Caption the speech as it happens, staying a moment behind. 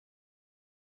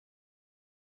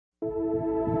It's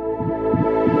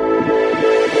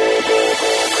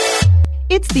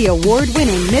the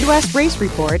award-winning Midwest Race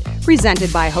Report,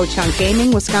 presented by Ho-Chunk Gaming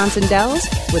Wisconsin Dells,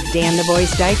 with Dan the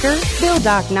Voice Diker, Bill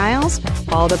Doc Niles,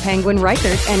 Paul the Penguin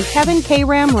Reichert, and Kevin K.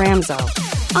 Ram Ramzo.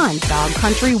 On Dog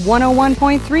Country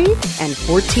 101.3 and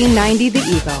 1490 The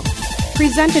Eagle.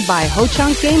 Presented by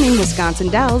Ho-Chunk Gaming Wisconsin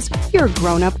Dells, your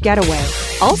grown-up getaway.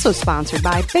 Also sponsored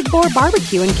by Big Boar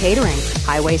Barbecue and Catering,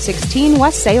 Highway 16,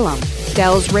 West Salem.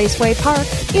 Dells Raceway Park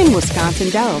in Wisconsin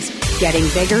Dells, getting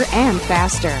bigger and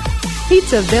faster.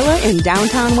 Pizza Villa in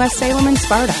downtown West Salem and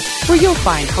Sparta, where you'll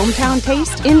find hometown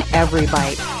taste in every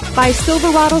bite. By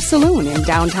Silverado Saloon in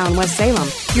downtown West Salem,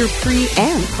 your pre-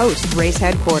 and post-race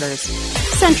headquarters.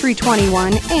 Century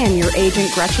 21 and your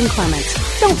agent Gretchen Clements.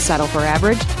 Don't settle for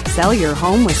average. Sell your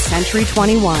home with Century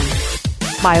 21.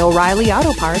 By O'Reilly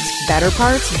Auto Parts, better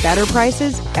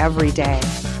prices every day.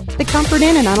 The Comfort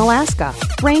Inn in Unalaska,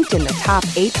 ranked in the top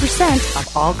 8%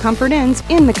 of all Comfort Inns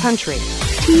in the country.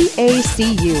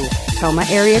 TACU, Toma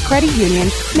Area Credit Union,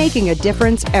 making a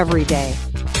difference every day.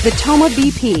 The Toma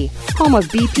BP, home of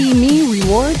BP Me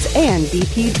Rewards and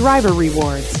BP Driver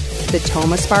Rewards. The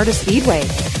Toma Sparta Speedway,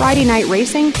 Friday night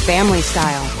racing, family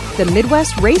style. The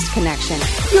Midwest Race Connection,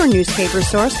 your newspaper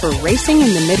source for racing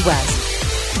in the Midwest.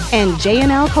 And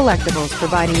J&L Collectibles,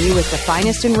 providing you with the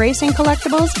finest in racing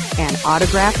collectibles and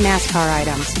autographed NASCAR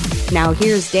items. Now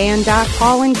here's Dan, Doc,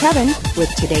 Paul, and Kevin with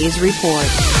today's report.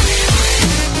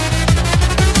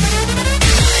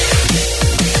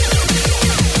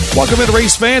 Welcome in,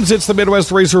 race fans. It's the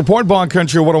Midwest Race Report, Dog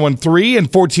Country 101.3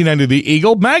 and 1490 The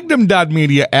Eagle,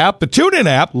 Magnum.media app, the TuneIn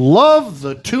app. Love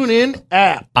the TuneIn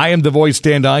app. I am the voice,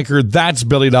 Dan Diker. That's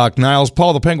Billy Doc Niles.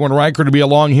 Paul the Penguin Riker to be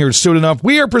along here soon enough.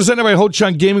 We are presented by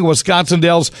Ho-Chunk Gaming Wisconsin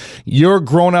Dells, your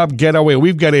grown-up getaway.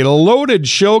 We've got a loaded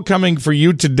show coming for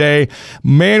you today.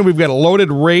 Man, we've got a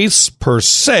loaded race per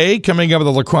se coming up at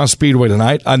the La Crosse Speedway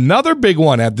tonight. Another big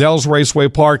one at Dells Raceway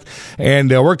Park,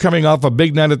 and we're coming off a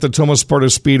big night at the Toma Sparta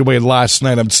Speedway last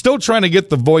night. I'm still trying to get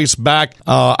the voice back.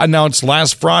 Announced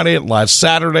last Friday, last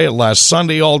Saturday, last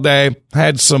Sunday all day.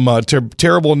 Had some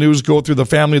terrible news go through the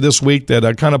family this week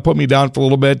that kind of put me down for a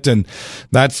little bit, and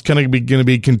that's going to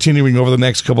be continuing over the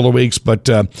next couple of weeks. But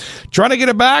trying to get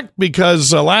it back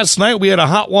because last night we had a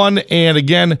hot one, and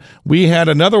again we had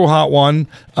another hot one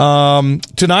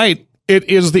tonight. It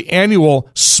is the annual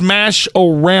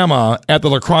Smash-O-Rama at the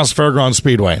La Crosse Fairgrounds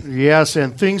Speedway. Yes,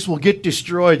 and things will get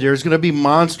destroyed. There's going to be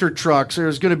monster trucks.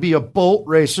 There's going to be a boat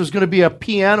race. There's going to be a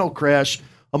piano crash,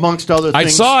 amongst other things. I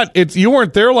saw it. You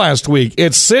weren't there last week.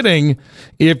 It's sitting,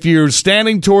 if you're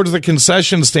standing towards the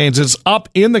concession stands, it's up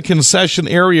in the concession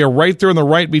area right there on the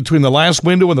right between the last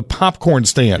window and the popcorn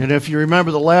stand. And if you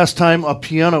remember the last time a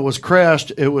piano was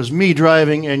crashed, it was me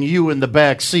driving and you in the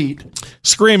back seat.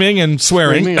 Screaming and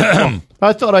swearing.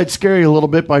 I thought I'd scare you a little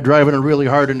bit by driving it really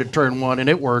hard into turn one, and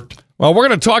it worked. Well, we're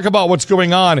going to talk about what's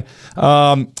going on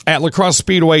at La Crosse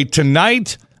Speedway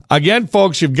tonight. Again,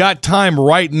 folks, you've got time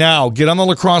right now. Get on the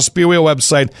La Crosse Speedway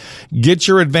website. Get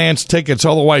your advance tickets.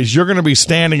 Otherwise, you're going to be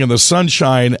standing in the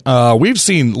sunshine. We've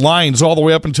seen lines all the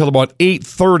way up until about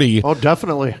 8:30. Oh,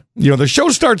 definitely. You know, the show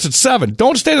starts at 7.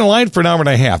 Don't stand in line for an hour and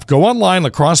a half. Go online,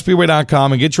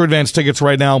 lacrossespeedway.com, and get your advance tickets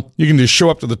right now. You can just show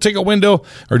up to the ticket window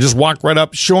or just walk right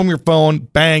up, show them your phone,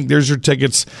 bang, there's your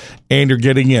tickets, and you're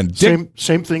getting in.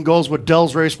 Same thing goes with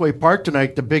Dells Raceway Park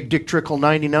tonight, the big Dick Trickle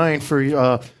 99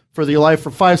 for the Alive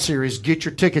for 5 series. Get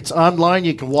your tickets online.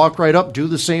 You can walk right up, do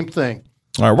the same thing.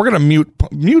 All right, we're going to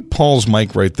mute Paul's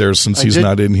mic right there since he's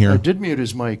not in here. I did mute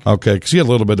his mic. Okay, because you had a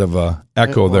little bit of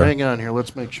echo there. Hang on here.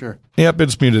 Let's make sure. Yep,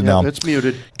 it's muted now. It's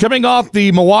muted. Coming off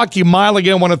the Milwaukee Mile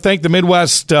again, I want to thank the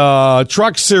Midwest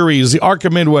Truck Series, the ARCA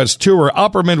Midwest Tour,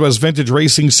 Upper Midwest Vintage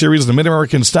Racing Series, the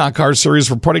Mid-American Stock Car Series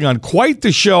for putting on quite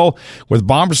the show with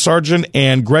Bomber Sergeant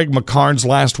and Greg McCarnes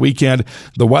last weekend.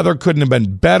 The weather couldn't have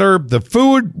been better. The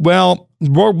food, well,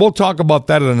 we'll talk about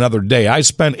that in another day. I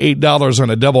spent $8 on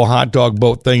a double hot dog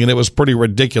boat thing, and it was pretty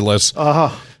ridiculous.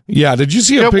 Yeah, did you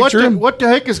see a picture? What the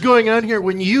heck is going on here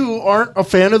when you aren't a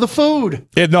fan of the food?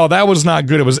 No, that was not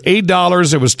good. It was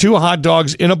 $8. It was 2 hot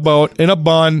dogs in a boat, in a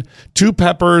bun, 2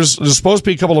 peppers. There's supposed to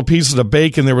be a couple of pieces of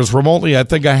bacon. There was remotely, I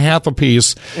think, a half a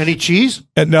piece. Any cheese?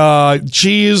 And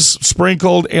cheese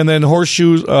sprinkled, and then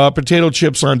horseshoe potato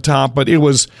chips on top. But it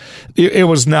was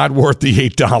not worth the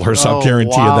 $8. I'll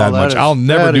guarantee you that much. I'll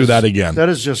never do that again. That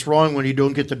is just wrong when you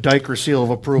don't get the Diker seal of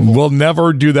approval. We'll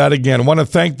never do that again. I want to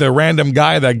thank the random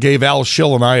guy that gave Al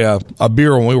Schill and I a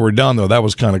beer when we were done, though. That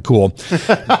was kind of cool.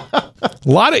 A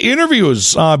lot of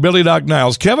interviews, Billy Doc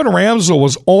Niles. Kevin Ramsel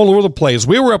was all over the place.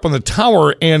 We were up on the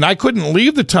tower, and I couldn't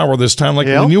leave the tower this time like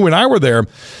when you and I were there.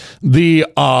 The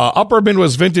Upper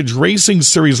Midwest Vintage Racing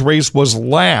Series race was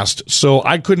last, so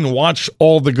I couldn't watch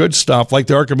all the good stuff like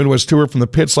the ARCA Midwest Tour from the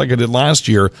pits like I did last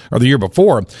year or the year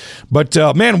before. But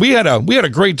man, we had a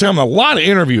great time. A lot of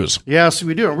interviews. Yes,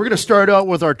 we do. And we're going to start out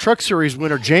with our Truck Series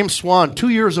winner, James Swan. 2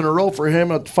 years in a row for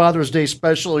him at the Father's Day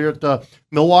special here at the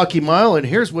Milwaukee Mile. And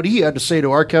here's what he had to say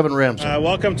to our Kevin Ramsey.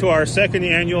 Welcome to our second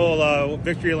annual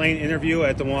Victory Lane interview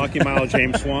at the Milwaukee Mile,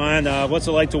 James Swan. What's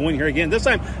it like to win here again? This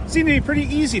time it seemed to be pretty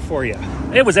easy for you.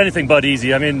 It was anything but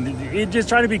easy. I mean, you just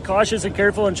try to be cautious and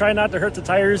careful and try not to hurt the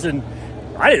tires. And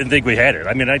I didn't think we had it.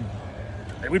 I mean,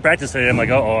 we practiced today. I'm like,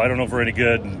 I don't know if we're any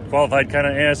good. And qualified kind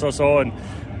of so. And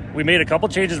we made a couple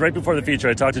changes right before the feature.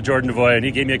 I talked to Jordan DeVoy, and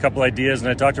he gave me a couple ideas. And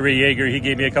I talked to Ray Yeager. He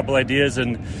gave me a couple ideas.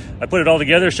 And I put it all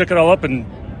together, shook it all up, and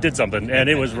did something. And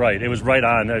it was right. It was right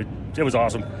on. It was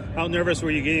awesome. How nervous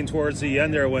were you getting towards the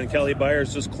end there when Kelly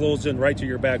Byers just closed in right to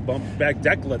your back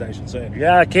decklet, I should say?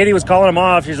 Yeah, Katie was calling him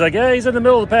off. She's like, he's in the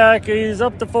middle of the pack. He's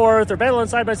up to fourth. They're battling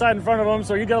side by side in front of him,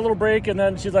 so you got a little break. And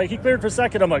then she's like, he cleared for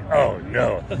second. I'm like, oh,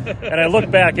 no. And I looked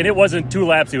back, and it wasn't 2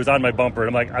 laps. He was on my bumper.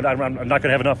 And I'm like, I'm not going to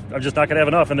have enough. I'm just not going to have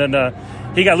enough. And then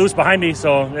he got loose behind me,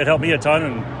 so it helped me a ton,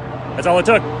 and that's all it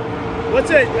took. What's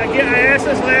it? Again, I asked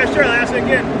this last year. I'll ask it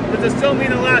again. Does it still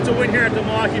mean a lot to win here at the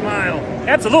Milwaukee Mile?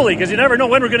 Absolutely, because you never know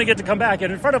when we're going to get to come back.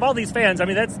 And in front of all these fans, I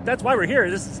mean, that's why we're here.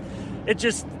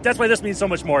 That's why this means so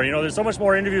much more. You know, there's so much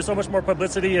more interviews, so much more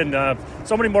publicity, and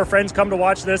so many more friends come to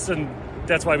watch this, and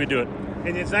that's why we do it.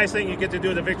 And it's nice that you get to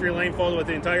do the Victory Lane photo with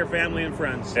the entire family and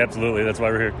friends. Absolutely, that's why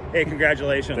we're here. Hey,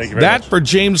 congratulations. Thank you very much. That for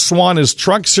James Swan is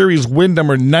Truck Series win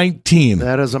number 19.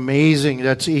 That is amazing.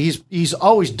 He's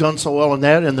always done so well in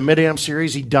that. In the Mid-Am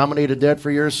Series, he dominated that for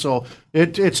years, so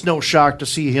it's no shock to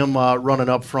see him running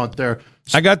up front there.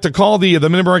 I got to call the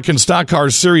Mid-American Stock Car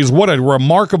Series. What a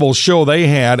remarkable show they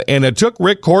had, and it took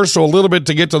Rick Corso a little bit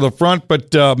to get to the front,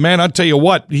 but man, I'll tell you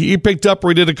what, he picked up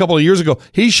where he did a couple of years ago.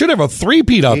 He should have a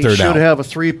three-peat out there now. He should have a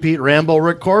three-peat. Rambo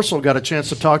Rick Corso got a chance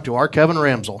to talk to our Kevin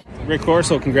Ramsel. Rick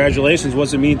Corso, congratulations. What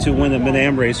does it mean to win the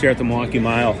Mid-Am race here at the Milwaukee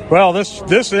Mile? Well,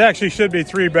 this actually should be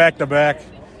 3 back-to-back.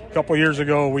 A couple years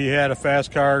ago, we had a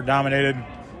fast car, dominated,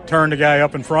 turned the guy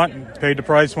up in front, paid the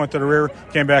price, went to the rear,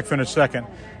 came back, finished second.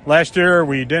 Last year,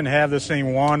 we didn't have the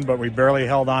same one, but we barely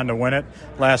held on to win it.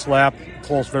 Last lap,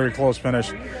 very close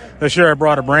finish. This year, I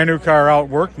brought a brand-new car out,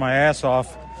 worked my ass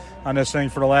off on this thing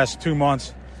for the last 2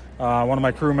 months. One of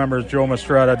my crew members, Joe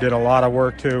Mastretta, did a lot of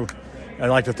work, too. I'd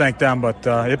like to thank them, but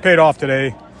it paid off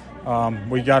today.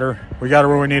 We got her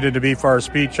where we needed to be for our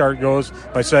speed chart goes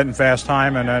by setting fast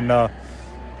time, and then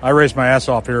I raced my ass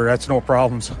off here. That's no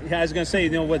problems. Yeah, I was going to say,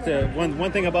 with the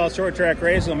one thing about short track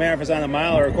races, no matter if it's on a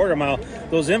mile or a quarter mile,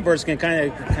 those inverts can kind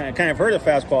of hurt a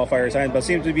fast qualifier time, but it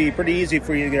seems to be pretty easy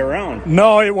for you to get around.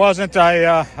 No, it wasn't.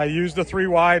 I used the 3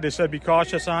 wide. They said be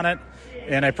cautious on it,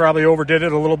 and I probably overdid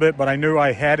it a little bit, but I knew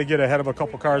I had to get ahead of a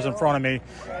couple cars in front of me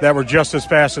that were just as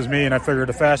fast as me, and I figured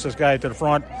the fastest guy to the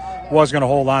front was going to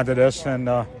hold on to this, and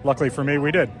luckily for me,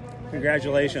 we did.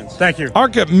 Congratulations. Thank you.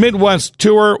 ARCA Midwest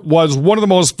Tour was one of the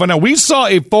most fun. Now, we saw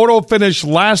a photo finish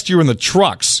last year in the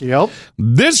trucks. Yep.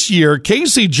 This year,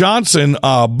 Casey Johnson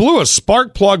blew a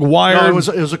spark plug wire. No, it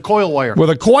was a coil wire. With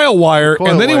a coil wire,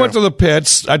 and then he went to the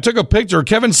pits. I took a picture.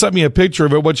 Kevin sent me a picture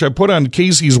of it, which I put on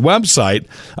Casey's website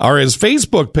or his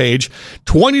Facebook page.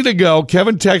 20 to go.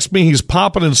 Kevin texts me. He's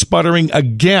popping and sputtering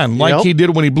again, like he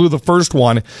did when he blew the first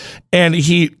one. And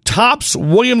he tops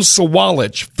William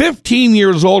Sawalich, 15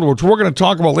 years old, which we're going to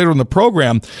talk about later in the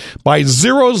program, by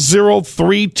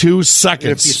 0032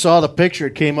 seconds. If you saw the picture,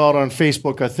 it came out on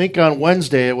Facebook, I think on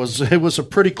Wednesday. It was a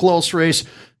pretty close race.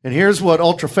 And here's what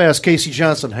ultra-fast Casey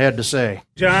Johnson had to say.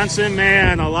 Johnson,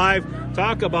 man, alive.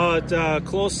 Talk about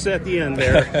close at the end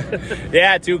there.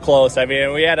 Yeah, too close. I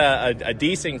mean, we had a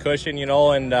decent cushion,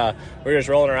 and we were just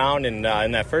rolling around. And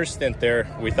in that first stint there,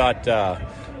 we thought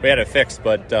we had it fixed,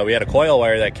 but we had a coil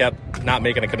wire that kept not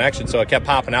making a connection, so it kept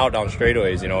popping out down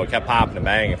straightaways. It kept popping and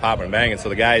banging. So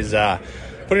the guys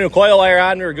put a new coil wire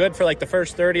on. We were good for like the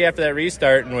first 30 after that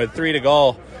restart, and with 3 to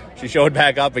go, she showed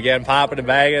back up again, popping and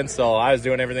banging. So I was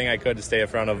doing everything I could to stay in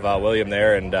front of William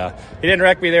there, and he didn't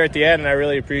wreck me there at the end, and I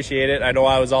really appreciate it. I know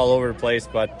I was all over the place,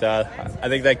 but I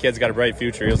think that kid's got a bright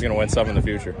future. He was going to win some in the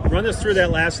future. Run us through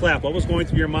that last lap. What was going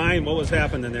through your mind? What was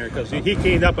happening there? Because he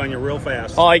gained up on you real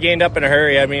fast. Oh, he gained up in a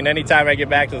hurry. I mean, anytime I get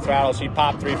back to the throttle, she'd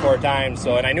pop 3-4 times.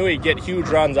 And I knew he'd get huge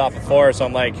runs off of 4, so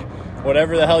I'm like,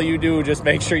 whatever the hell you do, just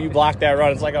make sure you block that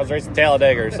run. It's like I was racing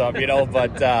Talladega or something,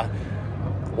 but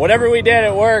whatever we did,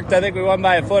 it worked. I think we won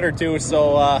by a foot or two,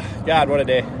 so God, what a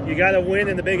day. You got a win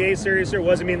in the Big A Series here.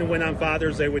 What does it mean to win on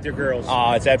Father's Day with your girls?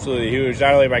 Oh, it's absolutely huge.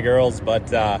 Not only my girls, but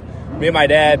me and my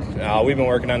dad, we've been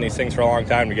working on these things for a long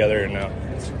time together, and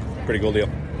pretty cool deal.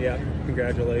 Yeah,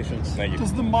 congratulations. Thank you.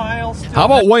 Does the miles? How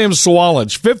about William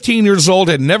Sawalich? 15 years old,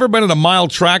 had never been in a mile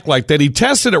track like that. He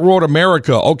tested at Road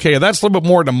America. Okay, that's a little bit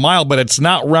more than a mile, but it's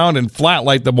not round and flat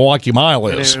like the Milwaukee Mile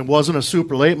is. And it wasn't a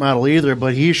super late model either,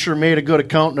 but he sure made a good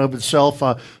accountant of himself.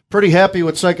 Pretty happy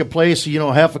with second place,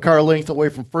 half a car length away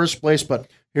from first place, but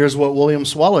here's what William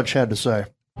Sawalich had to say.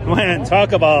 Man,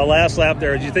 talk about a last lap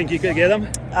there. Do you think you could get him?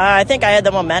 I think I had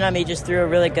the momentum. He just threw a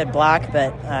really good block,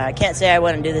 but I can't say I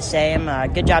wouldn't do the same.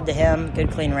 Good job to him.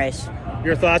 Good, clean race.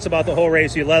 Your thoughts about the whole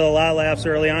race? You led a lot of laps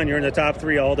early on. You're in the top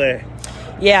 3 all day.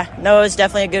 Yeah, no, it was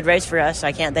definitely a good race for us.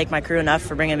 I can't thank my crew enough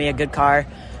for bringing me a good car.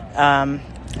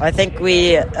 I think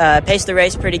we paced the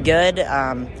race pretty good.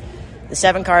 The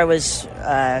 7 car was,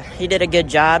 he did a good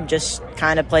job, just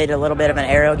kind of played a little bit of an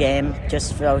aero game,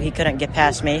 just so he couldn't get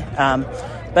past me.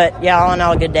 But, yeah, all in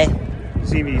all, a good day. You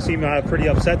seem pretty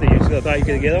upset that you still thought you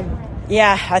could get him?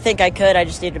 Yeah, I think I could. I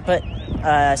just need to put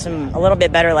a little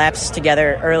bit better laps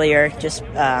together earlier.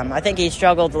 I think he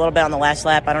struggled a little bit on the last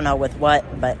lap. I don't know with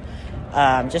what, but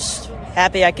just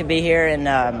happy I could be here, and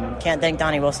can't thank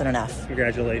Donnie Wilson enough.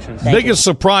 Congratulations. Biggest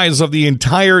surprise of the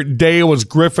entire day was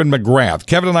Griffin McGrath.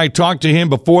 Kevin and I talked to him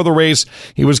before the race.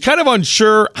 He was kind of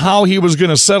unsure how he was going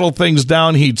to settle things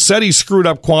down. He said he screwed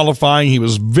up qualifying. He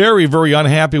was very, very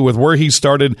unhappy with where he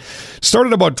started.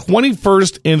 Started about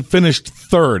 21st and finished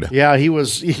 3rd. Yeah, he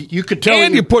was. You could tell.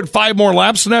 And you put 5 more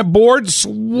laps on that board.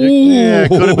 Yeah, it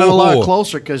could have been a lot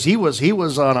closer because he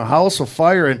was on a house of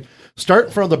fire. And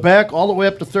starting from the back all the way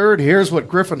up to 3rd, here's what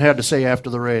Griffin had to say after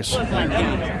the race.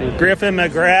 Griffin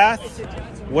McGrath,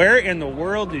 where in the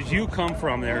world did you come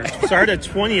from there? Started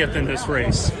 20th in this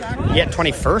race. Yeah,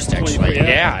 21st, actually.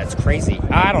 Yeah, it's crazy.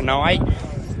 I don't know.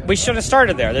 We should have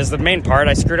started there. There's the main part.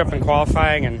 I screwed up in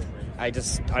qualifying, and I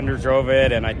just underdrove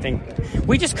it, and I think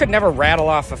we just could never rattle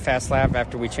off a fast lap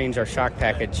after we changed our shock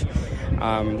package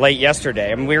late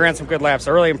yesterday. I mean, we ran some good laps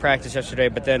early in practice yesterday,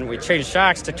 but then we changed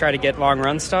shocks to try to get long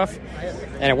run stuff,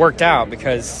 and it worked out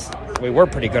because we were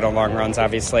pretty good on long runs,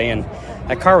 obviously, and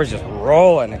that car was just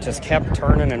rolling. It just kept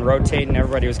turning and rotating.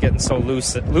 Everybody was getting so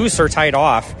loose or tight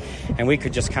off, and we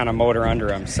could just kind of motor under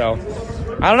them. So,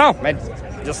 I don't know.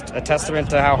 Just a testament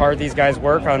to how hard these guys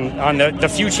work on the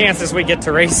few chances we get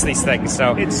to race these things.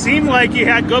 So it seemed like you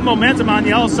had good momentum on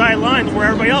the outside line where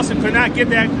everybody else could not get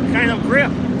that kind of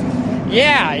grip.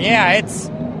 Yeah.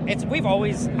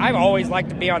 I've always liked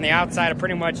to be on the outside of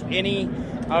pretty much any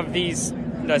of these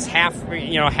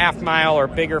half mile or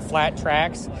bigger flat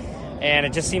tracks. And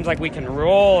it just seems like we can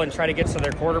roll and try to get to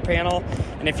their quarter panel.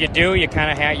 And if you do, you kind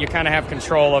of have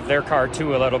control of their car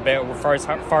too a little bit as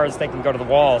far as they can go to the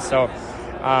wall. So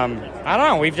I don't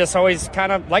know. We've just always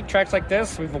kind of liked tracks like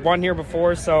this. We've won here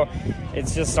before, so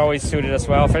it's just always suited us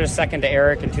well. Finished second to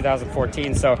Eric in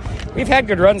 2014, so we've had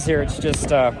good runs here. It's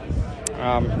just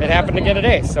it happened to get a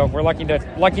day, so we're lucky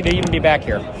to even be back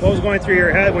here. What was going through your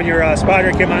head when your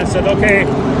spotter came on and said, "Okay,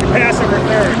 you're passing for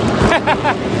 3rd"?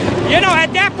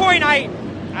 At that point, I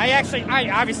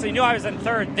obviously knew I was in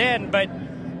 3rd then, but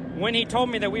when he told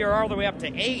me that we were all the way up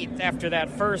to 8th after that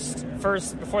first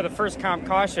before the first comp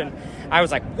caution, I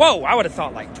was like, whoa, I would have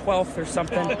thought like 12th or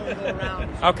something.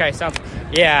 Okay,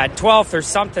 12th or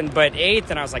something, but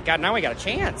 8th, and I was like, God, now we got a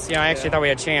chance. I actually thought we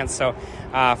had a chance. So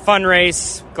fun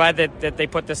race. Glad that they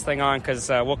put this thing on because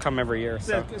we'll come every year.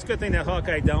 So. It's a good thing that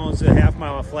Hawkeye Downs a half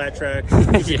mile flat track.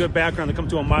 It's a good background to come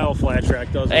to a mile flat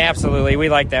track, doesn't it? Absolutely. We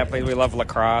like that place. We love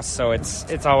lacrosse, so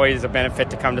it's always a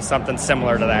benefit to come to something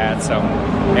similar to that. So,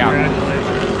 yeah.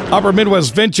 Upper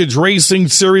Midwest Vintage Racing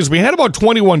Series. We had about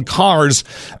 21 cars,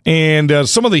 and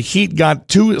some of the heat got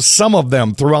to some of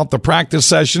them throughout the practice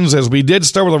sessions, as we did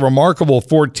start with a remarkable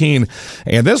 14.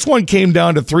 And this one came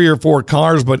down to 3 or 4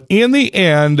 cars, but in the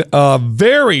end, a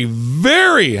very,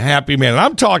 very happy man. And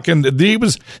I'm talking,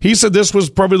 he said this was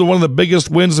probably one of the biggest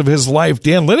wins of his life.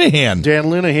 Dan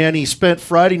Linehan, he spent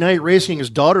Friday night racing his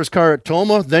daughter's car at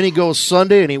Toma. Then he goes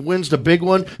Sunday, and he wins the big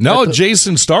one. No,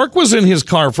 Jason Stark was in his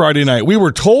car Friday night. We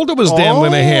were told it was Dan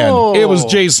Linehan. It was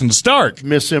Jason Stark.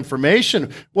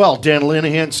 Misinformation. Well, Dan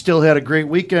Linehan still had a great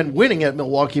weekend winning at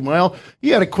Milwaukee Mile. He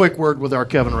had a quick word with our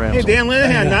Kevin Ramsey. Hey, Dan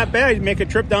Linehan, not bad. You make a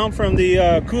trip down from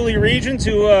the Cooley region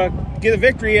to get a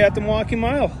victory at the Milwaukee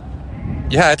Mile.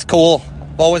 Yeah, it's cool.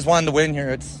 I've always wanted to win here.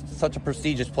 It's such a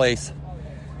prestigious place.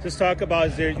 Just talk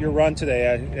about your run today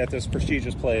at this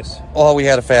prestigious place. Oh, we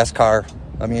had a fast car.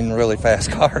 I mean, really fast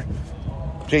car.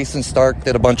 Jason Stark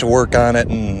did a bunch of work on it,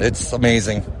 and it's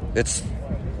amazing. It's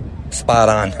spot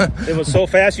on. It was so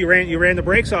fast you ran the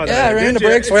brakes out of it. Yeah, I ran the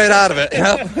brakes right out of it.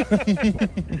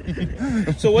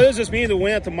 Yep. So what does this mean to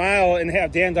win at the mile and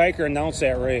have Dan Diker announce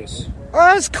that race?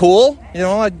 It's cool. You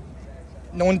know,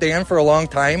 known Dan for a long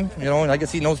time, and I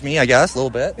guess he knows me, a little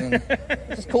bit. And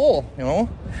it's just cool,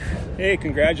 Hey,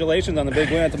 congratulations on the big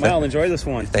win at the mile. Enjoy this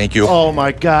one. Thank you. Oh,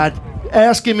 my God.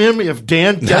 Ask him if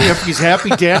if he's happy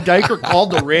Dan Diker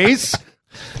called the race.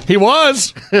 He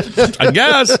was, I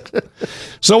guess.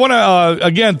 So I want to,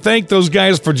 again, thank those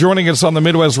guys for joining us on the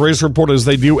Midwest Race Report as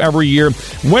they do every year.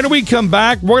 When we come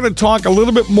back, we're going to talk a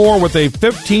little bit more with a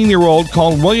 15-year-old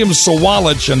called William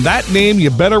Sawalich, and that name you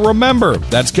better remember.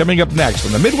 That's coming up next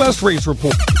on the Midwest Race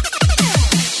Report.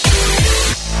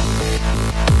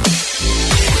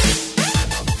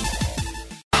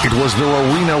 It was the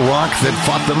arena rock that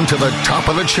fought them to the top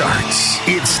of the charts.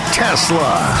 It's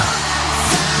Tesla.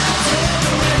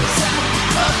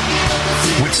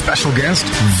 With special guest,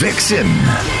 Vixen.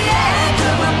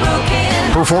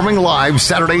 Performing live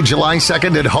Saturday, July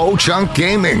 2nd at Ho Chunk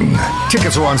Gaming.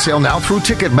 Tickets are on sale now through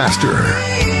Ticketmaster.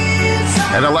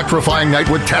 An electrifying night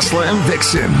with Tesla and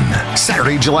Vixen.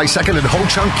 Saturday, July 2nd at Ho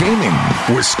Chunk Gaming,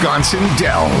 Wisconsin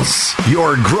Dells.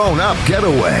 Your grown-up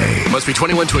getaway. Must be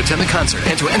 21 to attend the concert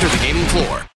and to enter the gaming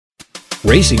floor.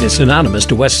 Racing is synonymous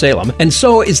to West Salem, and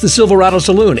so is the Silverado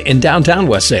Saloon in downtown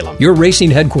West Salem. Your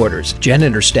racing headquarters. Jen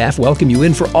and her staff welcome you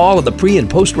in for all of the pre- and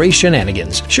post-race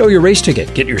shenanigans. Show your race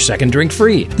ticket. Get your second drink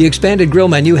free. The expanded grill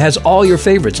menu has all your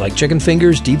favorites like chicken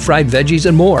fingers, deep-fried veggies,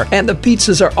 and more. And the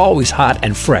pizzas are always hot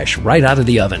and fresh right out of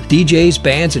the oven. DJs,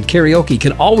 bands, and karaoke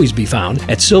can always be found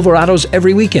at Silverado's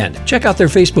every weekend. Check out their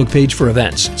Facebook page for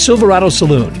events. Silverado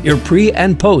Saloon, your pre-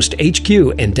 and post HQ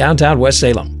in downtown West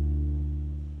Salem.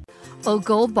 A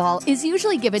gold ball is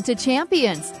usually given to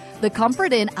champions. The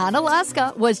Comfort Inn on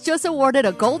Alaska was just awarded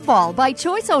a gold ball by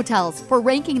Choice Hotels for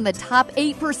ranking the top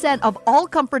 8% of all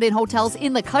Comfort Inn hotels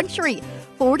in the country,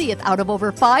 40th out of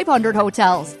over 500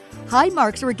 hotels. High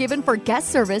marks were given for guest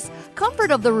service,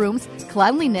 comfort of the rooms,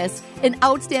 cleanliness, an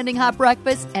outstanding hot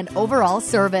breakfast, and overall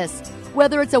service.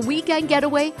 Whether it's a weekend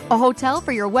getaway, a hotel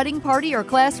for your wedding party or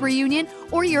class reunion,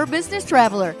 or you're a business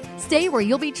traveler, stay where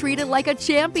you'll be treated like a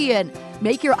champion.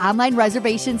 Make your online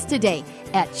reservations today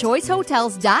at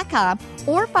choicehotels.com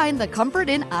or find the Comfort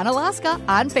Inn on Alaska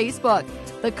on Facebook.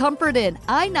 The Comfort Inn,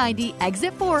 I-90,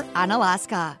 Exit 4 on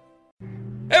Alaska.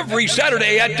 Every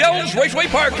Saturday at Dells Raceway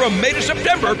Park from May to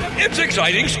September, it's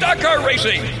exciting stock car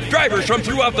racing. Drivers from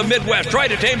throughout the Midwest try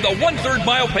to tame the 1/3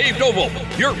 mile paved oval.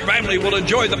 Your family will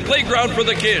enjoy the playground for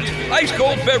the kids,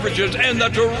 ice-cold beverages, and the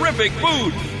terrific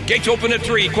food. Gates open at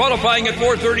 3, qualifying at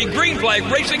 4:30, green flag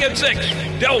racing at 6.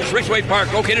 Dells Raceway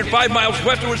Park, located 5 miles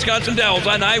west of Wisconsin Dells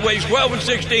on highways 12 and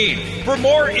 16. For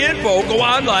more info, go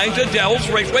online to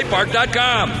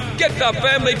DellsRacewayPark.com. Get the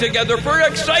family together for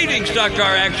exciting stock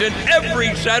car action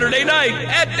every Saturday night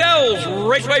at Dells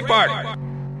Raceway Park.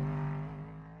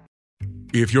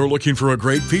 If you're looking for a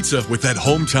great pizza with that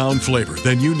hometown flavor,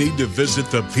 then you need to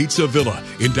visit the Pizza Villa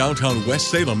in downtown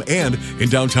West Salem and in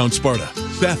downtown Sparta.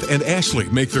 Seth and Ashley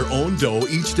make their own dough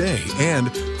each day and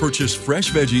purchase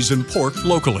fresh veggies and pork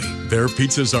locally. Their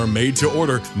pizzas are made to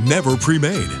order, never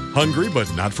pre-made. Hungry but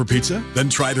not for pizza? Then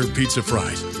try their pizza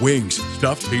fries, wings,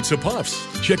 stuffed pizza puffs,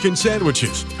 chicken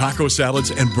sandwiches, taco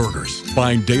salads, and burgers.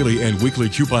 Find daily and weekly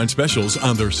coupon specials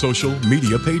on their social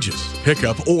media pages.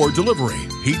 Pickup or delivery.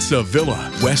 Pizza Villa,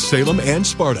 West Salem and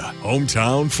Sparta.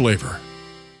 Hometown flavor.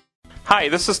 Hi,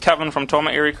 this is Kevin from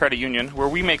Toma Erie Credit Union, where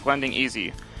we make lending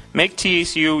easy. Make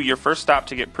TACU your first stop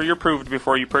to get pre-approved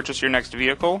before you purchase your next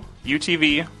vehicle,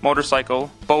 UTV,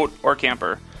 motorcycle, boat, or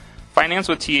camper. Finance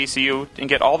with TACU and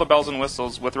get all the bells and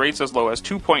whistles with rates as low as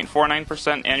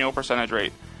 2.49% annual percentage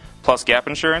rate, plus gap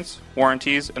insurance,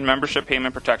 warranties, and membership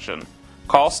payment protection.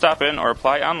 Call, stop in, or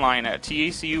apply online at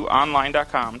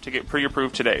tacuonline.com to get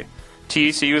pre-approved today.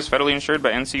 TACU is federally insured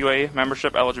by NCUA.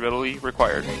 Membership eligibility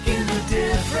required. Making a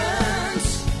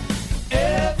difference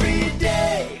every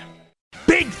day.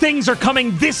 Big things are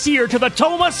coming this year to the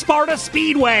Toma Sparta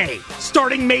Speedway.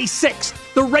 Starting May 6th,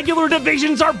 the regular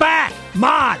divisions are back.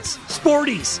 Mods,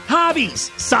 sporties,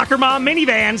 hobbies, soccer mom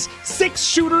minivans,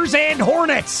 6-shooters, and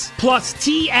Hornets. Plus,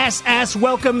 TSS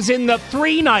welcomes in the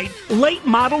 3-night Late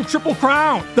Model Triple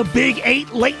Crown, the Big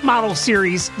 8 Late Model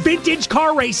Series, Vintage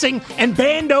Car Racing, and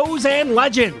Bandos and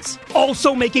Legends.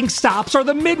 Also making stops are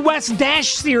the Midwest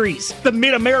Dash Series, the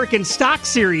Mid-American Stock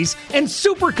Series, and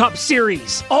Super Cup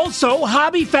Series. Also,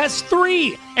 Hobby Fest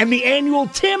 3 and the annual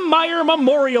Tim Meyer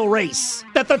Memorial Race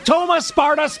at the Toma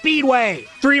Sparta Speedway,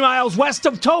 3 miles west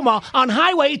of Toma on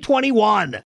Highway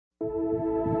 21.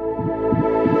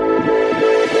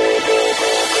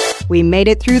 We made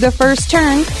it through the first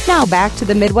turn. Now back to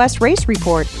the Midwest Race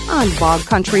Report on Bog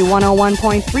Country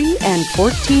 101.3 and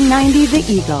 1490 The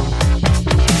Eagle.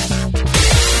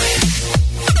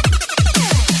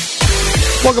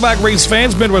 Welcome back, race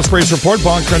fans. Midwest Race Report,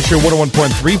 Bond Country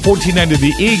 101.3, 1490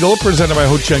 The Eagle, presented by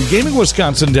Ho-Chunk Gaming,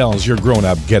 Wisconsin Dells, your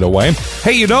grown-up getaway.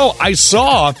 Hey, I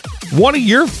saw one of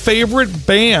your favorite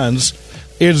bands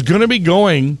is going to be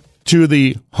going to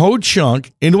the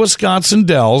Ho-Chunk in Wisconsin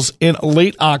Dells in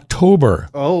late October.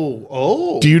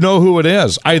 Oh. Do you know who it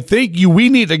is? I think we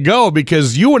need to go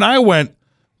because you and I went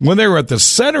when they were at the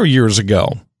Center years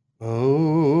ago.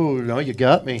 Oh, no, you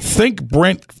got me. Think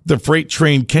Brent the Freight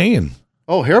Train Kane.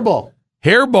 Oh, Hairball.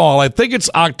 I think it's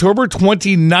October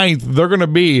 29th. They're going to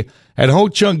be at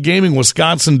Ho-Chunk Gaming,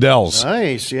 Wisconsin Dells.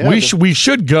 Nice, yeah. We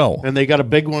should go. And they got a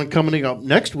big one coming up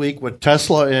next week with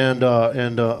Tesla and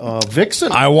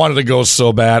Vixen. I wanted to go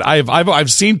so bad.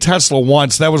 I've seen Tesla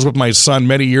once. That was with my son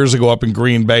many years ago up in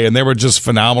Green Bay, and they were just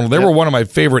phenomenal. They were one of my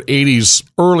favorite 80s,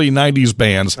 early 90s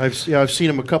bands. I've seen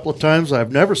them a couple of times.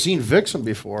 I've never seen Vixen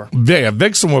before. Yeah,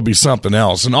 Vixen would be something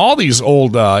else. And all these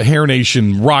old Hair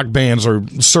Nation rock bands are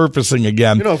surfacing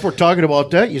again. If we're talking about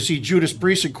that, you see Judas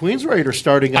Priest and Queensryche are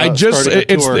starting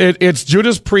it's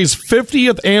Judas Priest's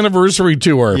 50th anniversary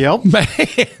tour. Yep. And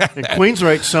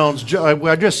Queensryche sounds.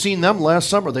 I just seen them last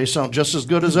summer. They sound just as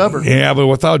good as ever. Yeah, but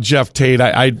without Jeff Tate,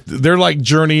 they're like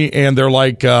Journey and they're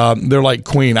like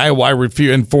Queen. I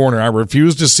refuse, and Foreigner. I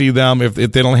refuse to see them if they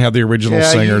don't have the original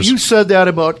singers. You said that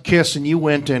about Kiss, and you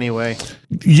went anyway.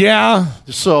 Yeah.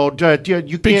 So you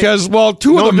can't, because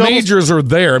two of the majors are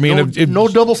there. I mean, no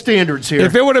double standards here.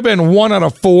 If it would have been 1 out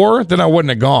of 4, then I wouldn't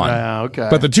have gone. Okay.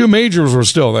 But the 2 majors were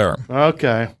still there.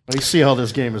 Okay. I see how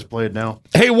this game is played now.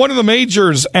 Hey, one of the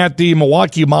majors at the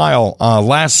Milwaukee Mile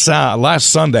last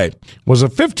Sunday was a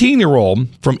 15-year-old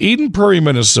from Eden Prairie,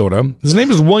 Minnesota. His name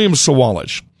is William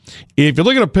Sawalish. If you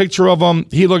look at a picture of him,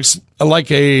 he looks like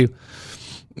a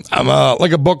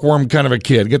bookworm kind of a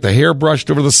kid. Get the hair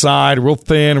brushed over the side, real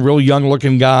thin, real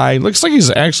young-looking guy. Looks like he's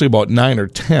actually about 9 or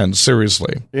 10,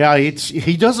 seriously. Yeah,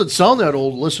 he doesn't sound that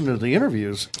old listening to the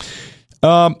interviews.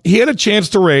 He had a chance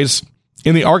to race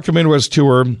in the ARCA Midwest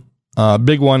Tour,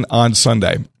 big one on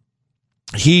Sunday.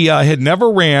 He had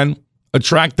never ran a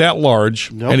track that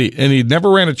large, and he never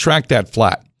ran a track that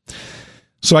flat.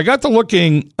 So I got to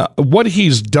looking what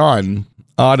he's done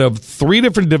out of 3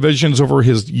 different divisions over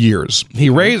his years. He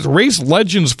raced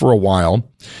Legends for a while.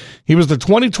 He was the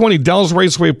 2020 Dells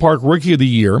Raceway Park Rookie of the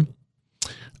Year.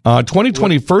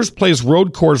 2020 First Place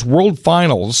Road Course World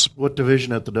Finals. What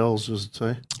division at the Dells does it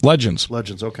say? Legends,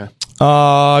 okay.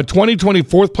 2020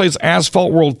 Fourth Place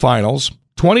Asphalt World Finals.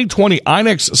 2020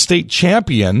 Onyx State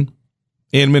Champion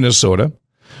in Minnesota.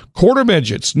 Quarter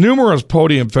Midgets, numerous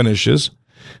podium finishes.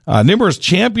 Numerous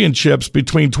championships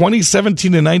between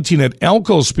 2017 and 19 at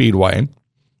Elko Speedway.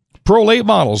 Pro Late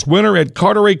Models, winner at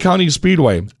Carteret County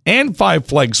Speedway and Five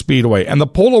Flags Speedway, and the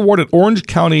pole award at Orange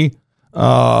County,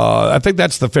 I think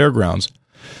that's the fairgrounds.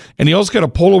 And he also got a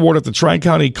pole award at the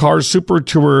Tri-County Cars Super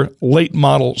Tour Late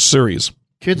Model Series.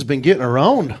 Kid's been getting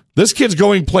around. This kid's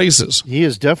going places. He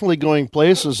is definitely going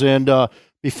places. And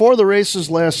before the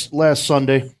races last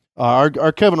Sunday,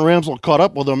 our Kevin Ramsell caught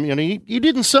up with him, and he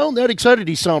didn't sound that excited.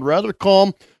 He sounded rather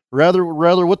calm, rather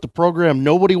with the program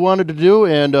nobody wanted to do.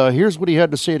 And here's what he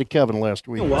had to say to Kevin last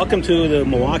week. Welcome to the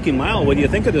Milwaukee Mile. What do you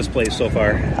think of this place so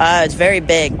far? It's very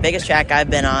big, biggest track I've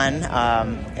been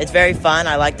on. It's very fun.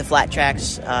 I like the flat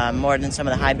tracks more than some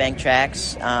of the high bank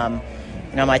tracks.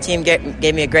 My team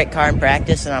gave me a great car in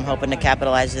practice, and I'm hoping to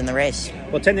capitalize in the race.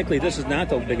 Well, technically, this is not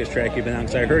the biggest track you've been on,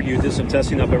 because I heard you did some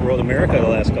testing up at Road America the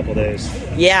last couple of days.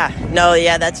 Yeah,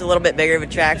 that's a little bit bigger of a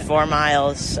track, 4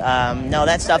 miles.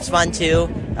 That stuff's fun,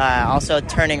 too. Also,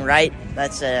 turning right,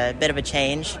 that's a bit of a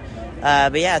change.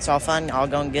 But yeah, it's all fun, all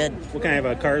going good. What kind of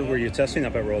a car were you testing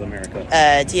up at Road America?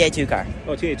 TA2 car.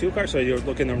 Oh, TA2 car? So you're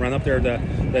looking to run up there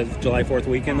the July 4th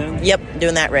weekend then? Yep,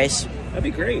 doing that race. That'd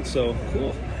be great, so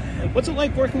cool. What's it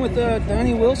like working with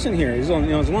Donnie Wilson here? He's a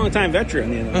long-time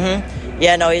veteran. Mm-hmm.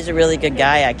 Yeah, he's a really good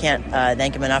guy. I can't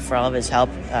thank him enough for all of his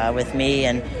help with me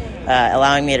and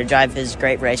allowing me to drive his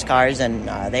great race cars. And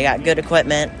they got good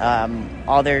equipment.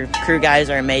 All their crew guys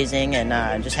are amazing,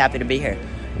 and just happy to be here.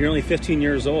 You're only 15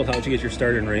 years old. How did you get your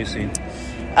start in racing?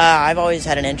 I've always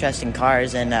had an interest in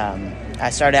cars, and I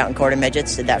started out in quarter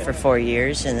midgets, did that for 4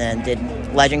 years, and then did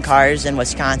legend cars in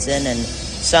Wisconsin and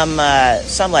some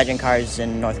legend cars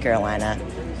in North Carolina.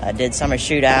 I did summer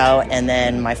shootout, and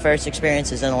then my first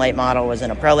experiences in a late model was in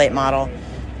a pro late model,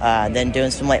 then doing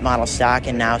some late model stock,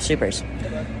 and now supers.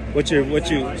 What's your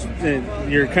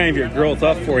growth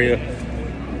up for you?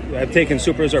 I've taken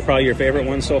supers are probably your favorite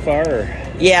ones so far, or?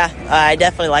 Yeah, I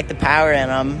definitely like the power in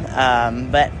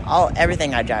them, but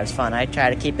everything I drive is fun. I try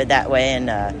to keep it that way, and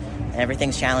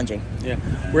everything's challenging. Yeah.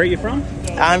 Where are you from?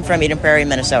 I'm from Eden Prairie,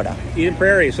 Minnesota. Eden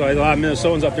Prairie, so a lot of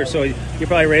Minnesotans up there. So you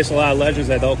probably race a lot of legends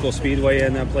at Elko Speedway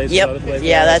and that place. Yep. Other places.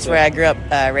 Yeah, that's where I grew up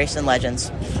racing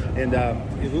legends. And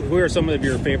who are some of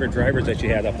your favorite drivers that you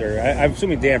had up there? I'm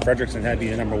assuming Dan Fredrickson had to be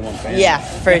the number one fan. Yeah,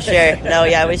 for sure. No,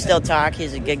 yeah, we still talk.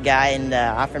 He's a good guy and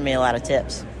offered me a lot of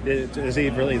tips. Is he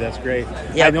really? That's great.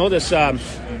 Yep. I know this. How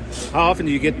often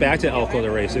do you get back to Elko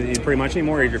to race? Are you pretty much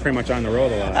anymore, or you're pretty much on the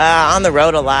road a lot? On the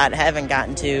road a lot. Haven't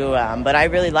gotten to, but I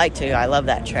really like to. I love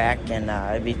that track, and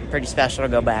it'd be pretty special to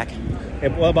go back. Hey,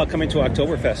 what about coming to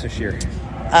Oktoberfest this year?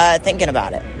 Thinking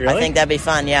about it. Really? I think that'd be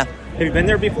fun, yeah. Have you been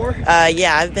there before?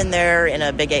 Yeah, I've been there in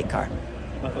a Big 8 car.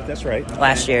 Oh, that's right.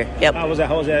 Last year, yep. How was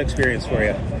that experience for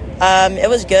you? It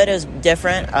was good. It was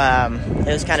different.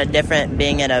 It was kind of different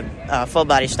being in a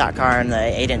full-body stock car on the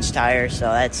 8-inch tire, so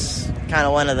that's kind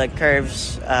of one of the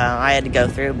curves I had to go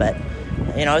through, but,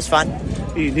 it was fun.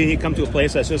 You come to a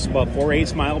place that's just about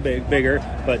 4/8 mile bigger,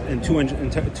 but in 2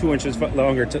 inches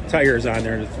longer tires on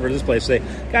there for this place. They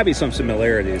got to be some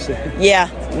similarities. Yeah,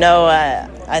 no,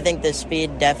 I think the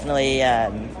speed definitely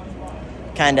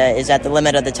kind of is at the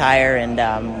limit of the tire, and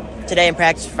today in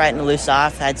practice fighting the loose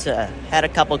off, had a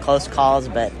couple close calls,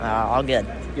 but all good.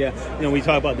 Yeah, we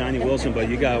talk about Donnie Wilson, but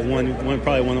you got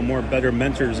probably one of the more better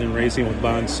mentors in racing with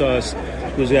Bon Suss,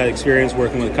 who's got experience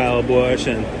working with Kyle Busch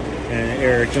and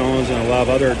Eric Jones and a lot of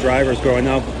other drivers growing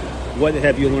up. What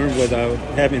have you learned with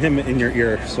having him in your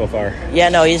ear so far? Yeah,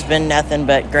 no, he's been nothing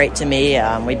but great to me.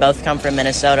 We both come from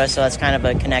Minnesota, so that's kind of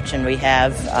a connection we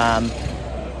have.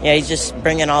 He's just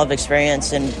bringing all of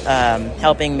experience and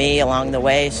helping me along the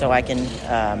way so I can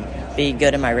be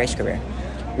good in my race career.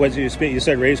 You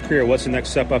said race career. What's the next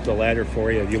step up the ladder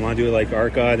for you? Do you want to do like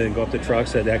ARCA and go up to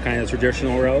trucks at that kind of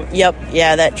traditional route? Yep,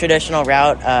 yeah, that traditional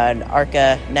route.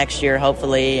 ARCA next year,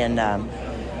 hopefully, and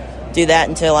do that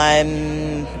until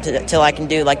I can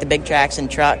do like the big tracks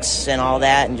and trucks and all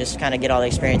that, and just kind of get all the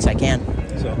experience I can.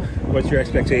 So, what's your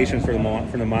expectation for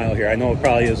the mile here? I know it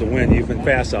probably is a win. You've been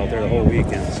fast out there the whole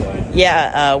weekend. So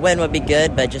yeah, win would be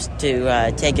good, but just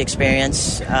to take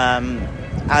experience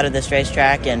out of this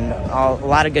racetrack, and a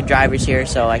lot of good drivers here,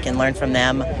 so I can learn from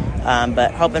them.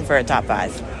 But hoping for a top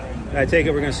 5. I take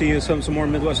it we're going to see you some more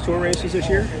Midwest Tour races this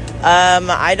year?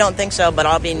 I don't think so, but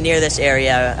I'll be near this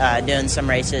area doing some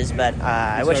races, but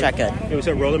I wish I could. It was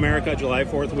at Road America, July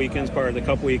 4th weekend, part of the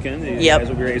Cup weekend. You Yep. guys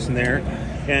will be racing there.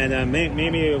 And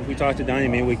maybe if we talk to Donnie,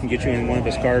 maybe we can get you in one of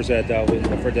his cars for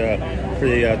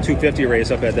the 250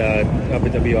 race up at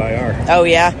WIR. Oh,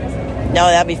 yeah? No,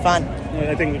 that'd be fun.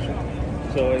 I think we should.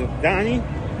 So, Donnie,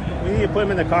 we need to put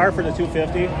him in the car for the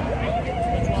 250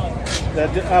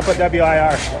 up at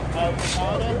WIR.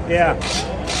 Yeah,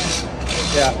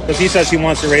 because he says he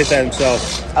wants to race that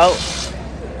himself. Oh,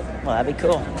 well, that'd be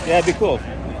cool. Yeah, it'd be cool.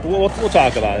 We'll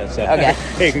talk about it. So. Okay.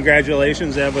 Hey,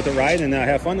 congratulations with the ride, and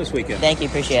have fun this weekend. Thank you,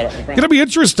 appreciate it. It's going to be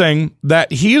interesting that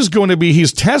he's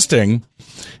testing.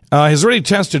 He's already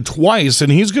tested twice, and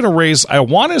he's going to race, I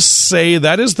want to say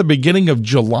that is the beginning of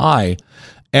July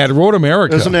at Road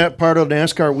America. Isn't that part of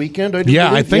NASCAR weekend? I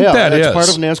think that is. That's part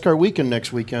of NASCAR weekend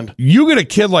next weekend. You get a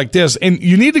kid like this, and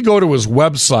you need to go to his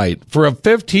website. For a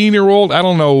 15-year-old, I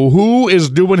don't know who is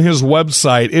doing his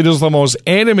website. It is the most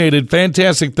animated,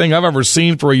 fantastic thing I've ever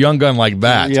seen for a young gun like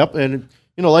that. Yep, and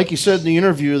like you said in the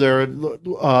interview there,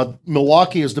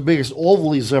 Milwaukee is the biggest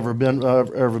oval he's ever been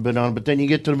on. But then you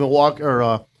get to the Milwaukee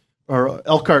or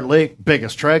Elkhart Lake,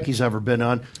 biggest track he's ever been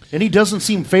on, and he doesn't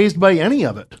seem fazed by any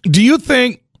of it. Do you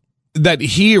think that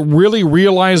he really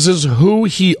realizes who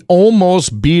he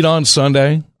almost beat on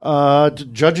Sunday?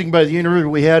 Judging by the interview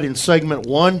we had in segment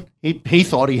 1, he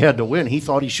thought he had to win. He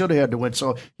thought he should have had to win.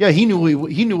 So yeah, he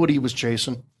knew what he was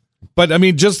chasing. But I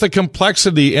mean, just the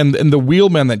complexity and the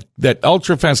wheelman that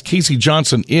ultra-fast Casey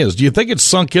Johnson is. Do you think it's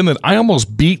sunk in that I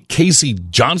almost beat Casey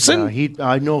Johnson?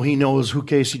 I know he knows who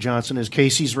Casey Johnson is.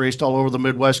 Casey's raced all over the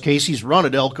Midwest. Casey's run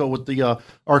at Elko with the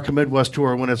ARCA Midwest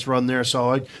Tour when it's run there.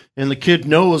 And the kid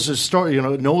knows his story,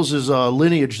 knows his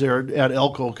lineage there at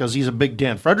Elko because he's a big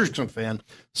Dan Fredrickson fan.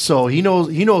 So he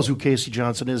knows who Casey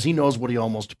Johnson is. He knows what he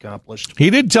almost accomplished.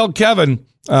 He did tell Kevin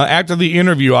after the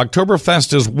interview,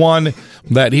 Oktoberfest is one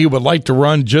that he would like to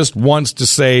run just once to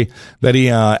say that he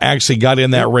actually got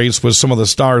in that race with some of the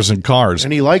stars and cars.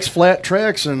 And he likes flat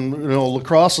tracks, and La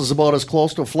Crosse is about as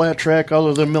close to a flat track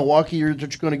other than Milwaukee that you're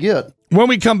going to get. When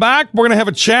we come back, we're going to have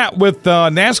a chat with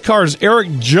NASCAR's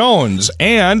Eric Jones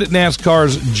and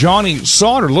NASCAR's Johnny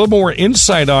Sauter. A little more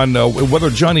insight on whether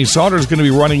Johnny Sauter is going to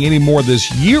be running any more this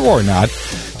year or not.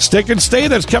 Stick and stay.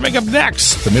 That's coming up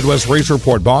next. The Midwest Race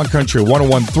Report, Bond Country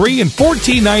 101.3 and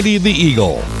 1490 The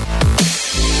Eagle.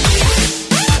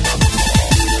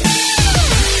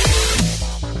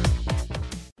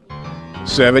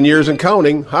 7 years and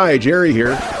counting. Hi, Jerry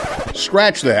here.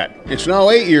 Scratch that. It's now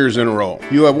 8 years in a row.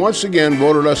 You have once again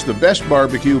voted us the best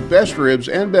barbecue, best ribs,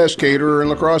 and best caterer in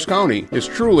La Crosse County. It's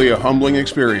truly a humbling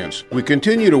experience. We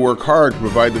continue to work hard to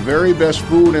provide the very best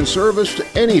food and service to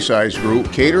any size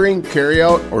group, catering,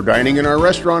 carryout, or dining in our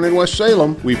restaurant in West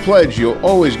Salem. We pledge you'll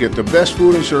always get the best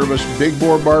food and service, Big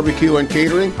Bore Barbecue and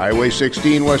Catering, Highway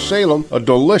 16 West Salem, a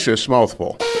delicious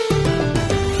mouthful.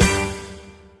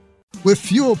 With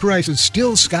fuel prices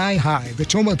still sky high, the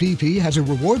Toma BP has a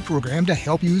reward program to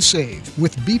help you save.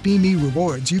 With BP Me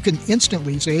Rewards, you can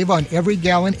instantly save on every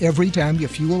gallon every time you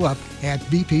fuel up at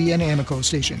BP and Amoco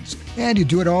stations. And you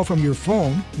do it all from your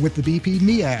phone with the BP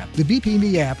Me app. The BP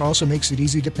Me app also makes it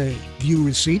easy to pay. View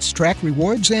receipts, track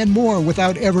rewards, and more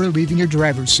without ever leaving your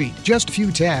driver's seat. Just a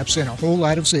few taps and a whole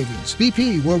lot of savings.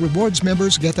 BP, where rewards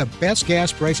members get the best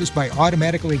gas prices by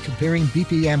automatically comparing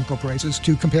BP Amoco prices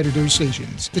to competitors'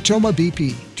 stations. The Toma BP,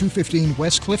 215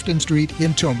 West Clifton Street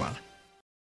in Toma.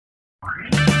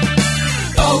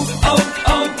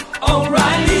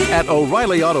 O'Reilly. At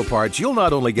O'Reilly Auto Parts, you'll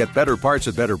not only get better parts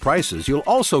at better prices, you'll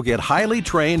also get highly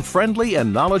trained, friendly,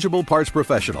 and knowledgeable parts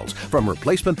professionals. From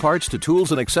replacement parts to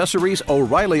tools and accessories,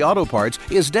 O'Reilly Auto Parts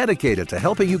is dedicated to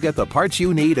helping you get the parts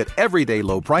you need at everyday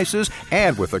low prices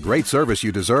and with the great service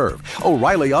you deserve.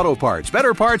 O'Reilly Auto Parts.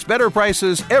 Better parts, better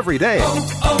prices, every day.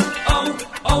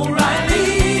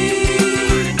 O'Reilly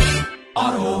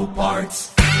Auto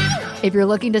Parts. If you're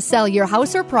looking to sell your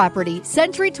house or property,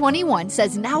 Century 21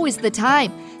 says now is the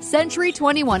time. Century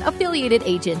 21 affiliated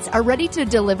agents are ready to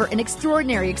deliver an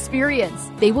extraordinary experience.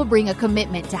 They will bring a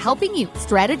commitment to helping you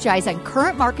strategize on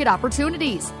current market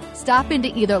opportunities. Stop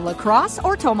into either La Crosse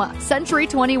or Toma Century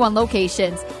 21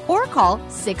 locations or call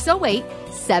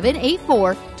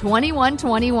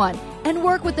 608-784-2121 and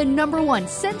work with the #1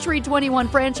 Century 21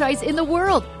 franchise in the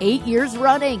world, 8 years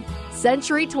running.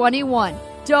 Century 21.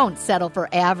 Don't settle for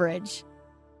average.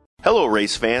 Hello,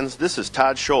 race fans. This is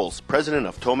Todd Scholes, president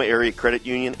of Toma Area Credit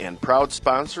Union and proud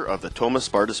sponsor of the Toma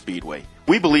Sparta Speedway.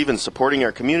 We believe in supporting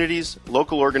our communities,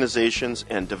 local organizations,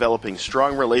 and developing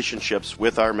strong relationships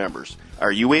with our members.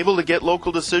 Are you able to get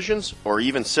local decisions or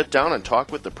even sit down and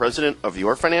talk with the president of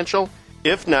your financial?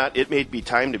 If not, it may be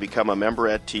time to become a member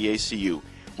at TACU.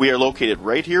 We are located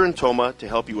right here in Toma to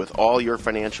help you with all your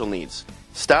financial needs.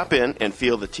 Stop in and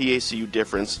feel the TACU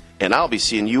difference, and I'll be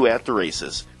seeing you at the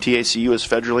races. TACU is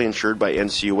federally insured by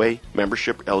NCUA.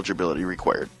 Membership eligibility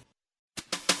required.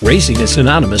 Racing is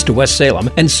synonymous to West Salem,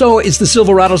 and so is the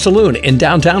Silverado Saloon in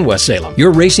downtown West Salem.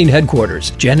 Your racing headquarters.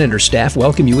 Jen and her staff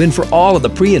welcome you in for all of the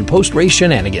pre- and post-race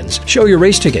shenanigans. Show your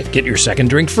race ticket. Get your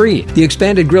second drink free. The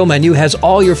expanded grill menu has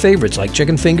all your favorites like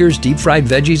chicken fingers, deep-fried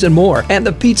veggies, and more. And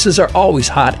the pizzas are always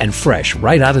hot and fresh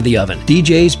right out of the oven.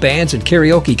 DJs, bands, and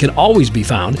karaoke can always be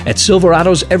found at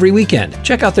Silverado's every weekend.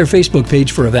 Check out their Facebook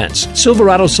page for events.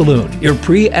 Silverado Saloon, your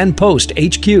pre- and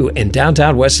post-HQ in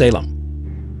downtown West Salem.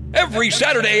 Every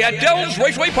Saturday at Dell's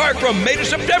Raceway Park from May to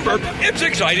September, it's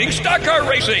exciting stock car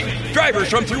racing. Drivers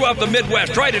from throughout the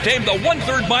Midwest try to tame the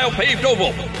 1/3 mile paved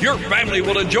oval. Your family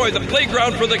will enjoy the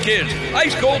playground for the kids,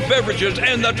 ice-cold beverages,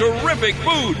 and the terrific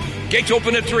food. Gates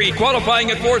open at 3,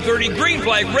 qualifying at 4:30, green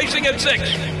flag racing at 6.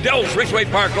 Dell's Raceway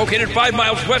Park, located 5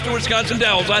 miles west of Wisconsin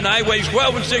Dells on highways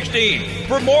 12 and 16.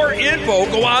 For more info,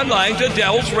 go online to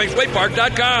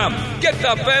DellsRacewayPark.com. Get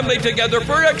the family together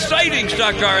for exciting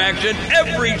stock car action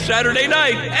every Saturday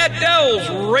night at Dell's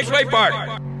Raceway Park.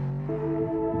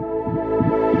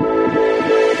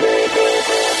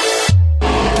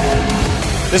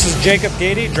 This is Jacob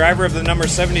Gady, driver of the number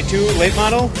 72 late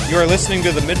model. You are listening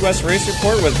to the Midwest Race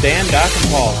Report with Dan, Doc, and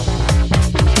Paul.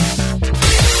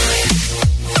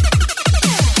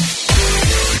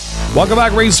 Welcome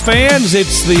back, race fans.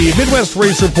 It's the Midwest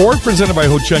Race Report presented by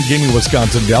Ho-Chunk Gaming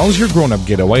Wisconsin Dells, your grown-up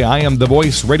getaway. I am the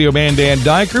voice, radio man Dan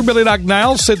Diker. Billy Doc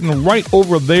Niles sitting right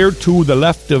over there to the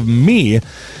left of me.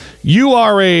 You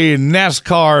are a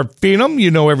NASCAR phenom. You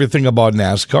know everything about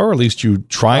NASCAR, or at least you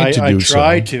try to do so. I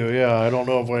try to, yeah. I don't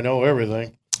know if I know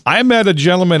everything. I met a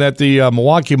gentleman at the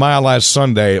Milwaukee Mile last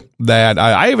Sunday that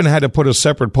I even had to put a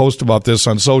separate post about this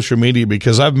on social media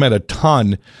because I've met a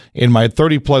ton in my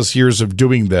 30-plus years of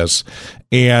doing this.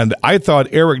 And I thought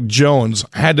Eric Jones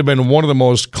had to have been one of the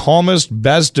most calmest,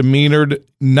 best-demeanored,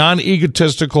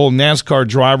 non-egotistical NASCAR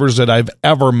drivers that I've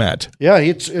ever met. Yeah,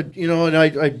 and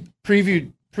I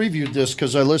previewed this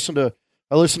because I listened to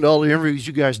all the interviews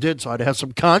you guys did, so I'd have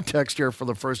some context here for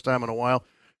the first time in a while.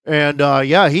 And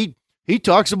he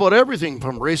talks about everything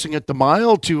from racing at the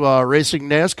mile to racing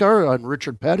NASCAR on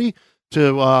Richard Petty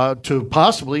to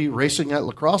possibly racing at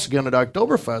La Crosse again at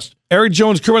Oktoberfest. Eric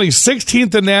Jones currently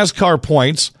 16th in NASCAR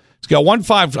points. He's got one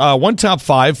top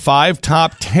five, 5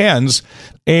 top 10s.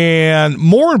 And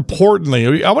more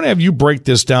importantly, I want to have you break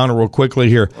this down real quickly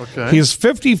here. Okay. He's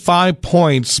 55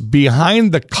 points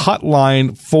behind the cut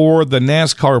line for the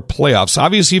NASCAR playoffs.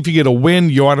 Obviously, if you get a win,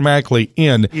 you're automatically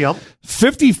in. Yep.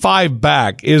 55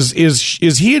 back. Is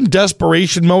he in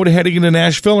desperation mode heading into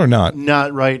Nashville or not?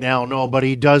 Not right now, no, but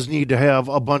he does need to have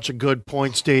a bunch of good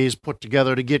points days put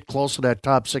together to get close to that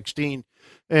top 16.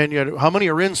 And how many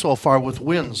are in so far with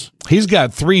wins? He's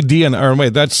got 3 he's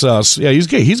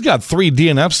got 3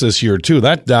 DNFs this year too.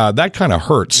 That kind of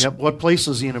hurts. Yep. What place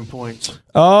is he in points?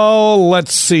 Oh,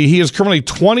 let's see. He is currently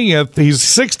 20th. He's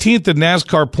 16th in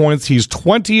NASCAR points. He's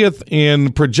 20th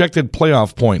in projected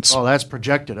playoff points. Oh, that's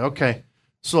projected. Okay.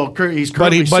 So he's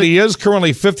currently but he is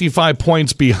currently 55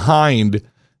 points behind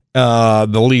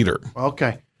the leader.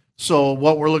 Okay. So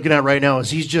what we're looking at right now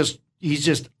is he's just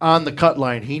on the cut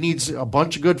line. He needs a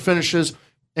bunch of good finishes,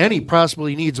 and he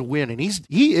possibly needs a win. And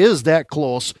he is that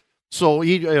close. So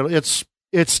it's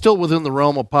still within the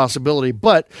realm of possibility.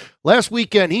 But last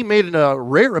weekend he made a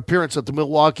rare appearance at the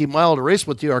Milwaukee Mile to race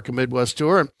with the ARCA Midwest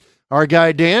Tour. And our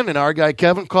guy Dan and our guy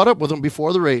Kevin caught up with him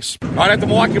before the race. All right, at the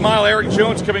Milwaukee Mile, Eric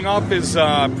Jones coming off his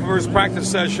first practice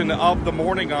session of the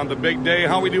morning on the big day.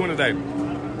 How are we doing today?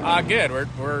 Good.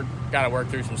 We're got to work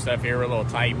through some stuff here. We're a little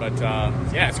tight, but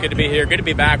yeah, it's good to be here. Good to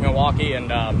be back in Milwaukee,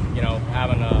 and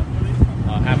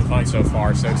having fun so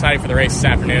far. So excited for the race this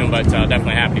afternoon, but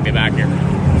definitely happy to be back here.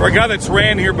 For a guy that's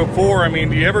ran here before, I mean,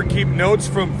 do you ever keep notes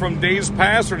from days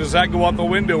past, or does that go out the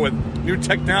window with new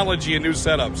technology and new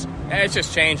setups? It's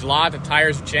just changed a lot. The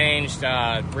tires have changed.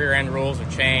 Rear end rules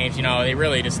have changed. They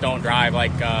really just don't drive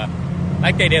like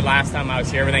they did last time I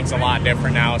was here. Everything's a lot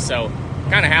different now, so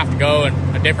kind of have to go in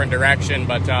a different direction,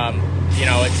 but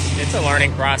it's a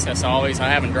learning process always. I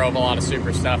haven't drove a lot of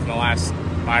super stuff in the last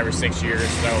 5 or 6 years,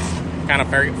 so kind of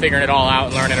figuring it all out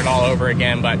and learning it all over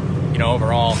again. But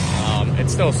overall,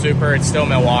 it's still super. It's still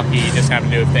Milwaukee. You just have to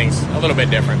do things a little bit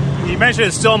different. You mentioned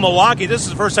it's still Milwaukee. This is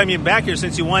the first time you've been back here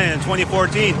since you won in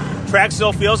 2014. Track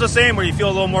still feels the same, or you feel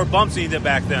a little more bumps than you did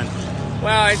back then?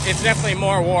 Well, it's definitely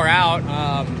more wore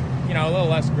out. A little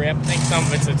less grip. I think some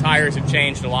of it's the tires have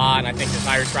changed a lot, and I think the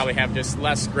tires probably have just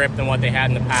less grip than what they had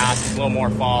in the past, a little more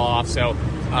fall off. So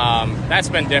that's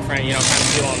been different, kind of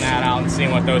feeling that out and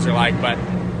seeing what those are like. But,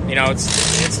 it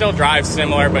still drives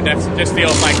similar, but that just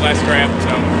feels like less grip.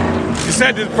 So you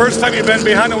said the first time you've been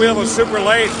behind the wheel was super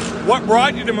late. What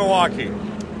brought you to Milwaukee?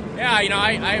 Yeah,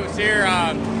 I was here,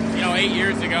 8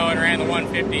 years ago and ran the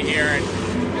 150 here, and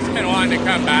just been wanting to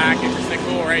come back. It's just a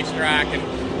cool racetrack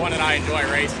and one that I enjoy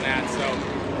racing at, so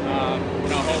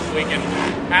hopefully we can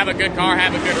have a good car,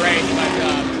 have a good race,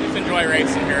 but just enjoy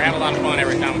racing here, have a lot of fun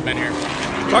every time we've been here.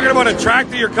 Talking about a track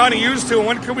that you're kind of used to,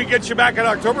 when can we get you back at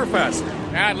Oktoberfest?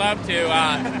 Yeah, I'd love to.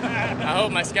 I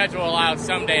hope my schedule allows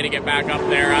someday to get back up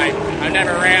there. I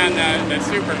never ran the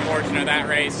super portion of that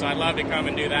race, so I'd love to come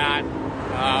and do that.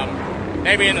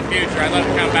 Maybe in the future, I'd love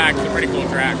to come back. It's a pretty cool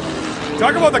track.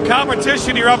 Talk about the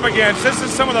competition you're up against. This is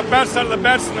some of the best out of the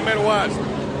best in the Midwest.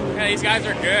 Yeah, these guys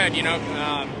are good.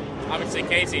 Obviously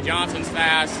Casey Johnson's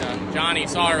fast. Johnny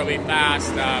Sawyer will be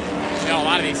fast. A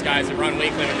lot of these guys that run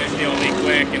weekly with this deal will be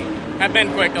quick and have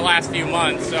been quick the last few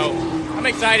months. So I'm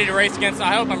excited to race against them.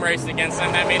 I hope I'm racing against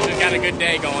them. That means we've got a good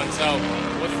day going. So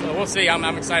we'll see.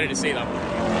 I'm excited to see them.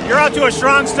 You're out to a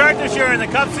strong start this year in the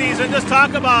Cup season. Just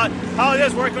talk about how it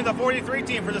is working with the 43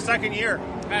 team for the second year.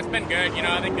 That's been good.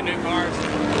 I think the new cars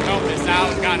helped us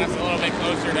out and gotten us a little bit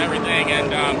closer to everything.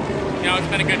 And, it's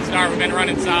been a good start. We've been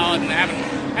running solid and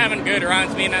having good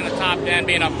runs, being in the top 10,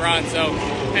 being up front. So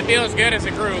it feels good as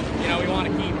a group. We want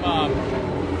to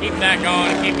keep that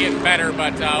going and keep getting better.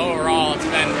 But overall, it's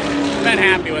been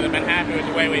happy with it. Been happy with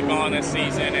the way we've gone this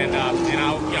season and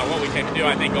what we can do,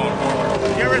 I think, going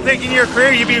forward. You ever think in your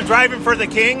career you'd be driving for the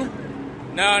King?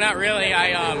 No, not really.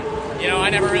 I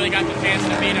never really got the chance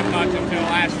to meet him much until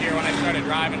last year when I started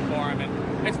driving for him.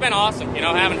 And it's been awesome,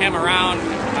 having him around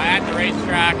at the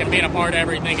racetrack and being a part of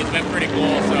everything. It's been pretty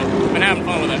cool, so I've been having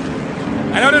fun with it.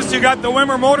 I noticed you got the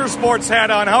Wimmer Motorsports hat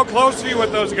on. How close are you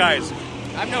with those guys?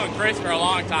 I've known Chris for a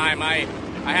long time. I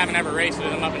haven't ever raced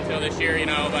with him up until this year,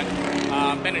 but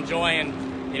I've been enjoying,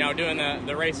 doing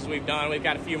the races we've done. We've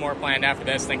got a few more planned after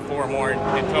this, I think 4 more in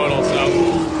total. So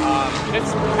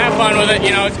just have fun with it.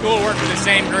 It's cool to work with the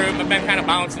same group. I've been kind of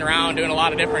bouncing around, doing a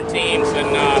lot of different teams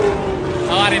and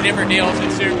a lot of different deals in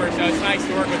Super. So it's nice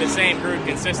to work with the same group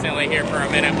consistently here for a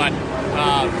minute. But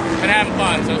been having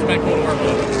fun, so it's been cool to work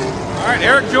with them. All right,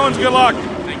 Eric Jones, good luck.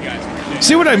 Thank you, guys.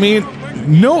 See what I mean?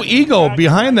 No ego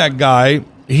behind that guy.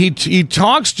 he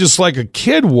talks just like a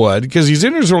kid would because he's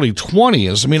in his early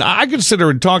 20s. I mean, I could sit there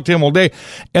and talk to him all day.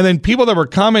 And then people that were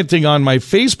commenting on my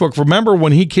Facebook, remember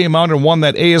when he came out and won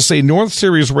that ASA North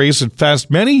Series race at Fest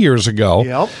many years ago?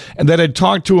 Yep. And that had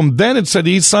talked to him then and said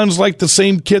he sounds like the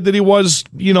same kid that he was,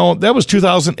 that was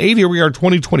 2008. Here we are,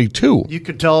 2022. You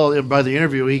could tell by the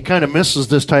interview he kind of misses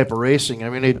this type of racing. I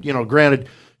mean, granted,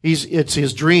 it's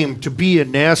his dream to be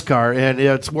in NASCAR, and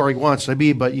it's where he wants to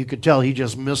be, but you could tell he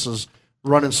just misses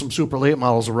running some super late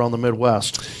models around the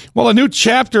Midwest. Well, a new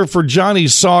chapter for Johnny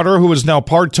Sauter, who is now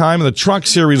part-time in the Truck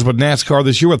Series with NASCAR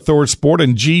this year with Thor Sport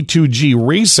and G2G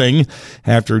Racing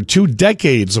after 2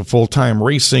 decades of full-time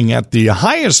racing at the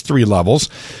highest 3 levels.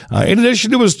 In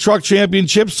addition to his Truck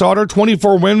Championship, Sauter,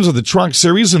 24 wins of the Truck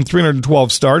Series and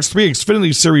 312 starts, 3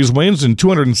 Xfinity Series wins and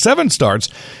 207 starts,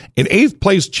 an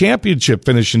 8th-place championship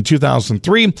finish in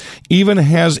 2003, even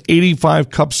has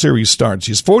 85 Cup Series starts.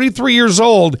 He's 43 years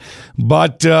old,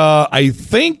 but I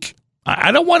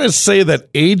don't want to say that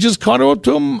age has caught up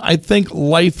to him. I think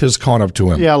life has caught up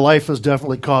to him. Yeah, life has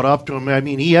definitely caught up to him. I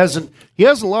mean, he hasn't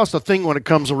lost a thing when it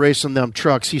comes to racing them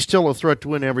trucks. He's still a threat to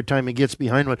win every time he gets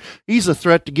behind one. He's a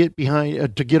threat to get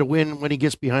a win when he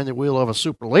gets behind the wheel of a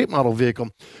super late model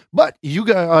vehicle. But you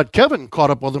got Kevin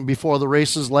caught up with him before the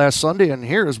races last Sunday, and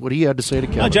here is what he had to say to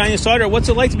Kevin. Johnny Sauter, what's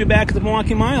it like to be back at the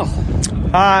Milwaukee Mile?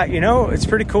 It's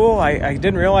pretty cool. I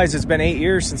didn't realize it's been 8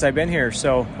 years since I've been here.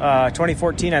 So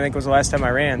 2014, I think, was the last time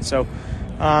I ran. So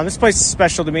this place is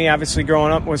special to me. Obviously,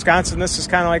 growing up in Wisconsin, this is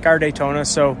kind of like our Daytona.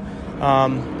 So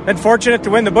been fortunate to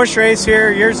win the Busch race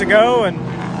here years ago, and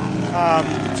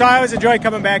so I always enjoy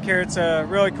coming back here. It's a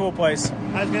really cool place.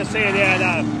 I was going to say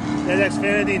that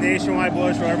Xfinity, Nationwide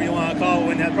Busch, whatever you want to call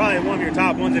it, that's probably one of your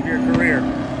top ones of your career.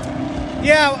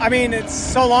 Yeah, I mean, it's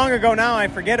so long ago now, I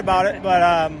forget about it,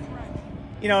 but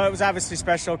it was obviously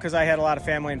special because I had a lot of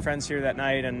family and friends here that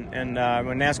night, and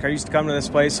when NASCAR used to come to this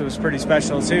place, it was pretty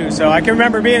special too. So I can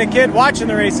remember being a kid watching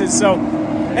the races. So,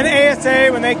 and the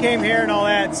ASA when they came here and all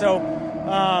that. So,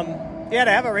 to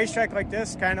have a racetrack like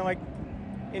this, kind of like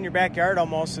in your backyard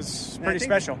almost, is pretty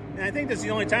special. And I think this is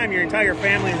the only time your entire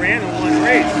family ran in one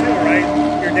race too,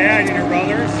 right? Your dad and your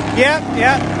brothers. Yeah.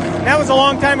 That was a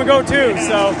long time ago too. Yeah.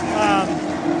 So.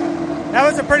 That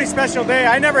was a pretty special day.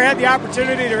 I never had the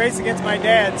opportunity to race against my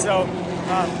dad, so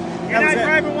you're not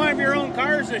driving one of your own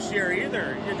cars this year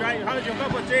either. How did you hook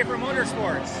up with Jay from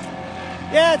Motorsports?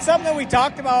 Yeah, it's something that we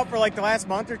talked about for like the last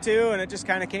month or two, and it just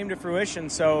kind of came to fruition.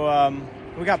 So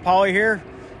we got Paulie here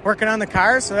working on the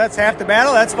cars, so that's half the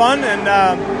battle. That's fun, and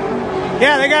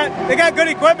they got good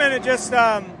equipment. It just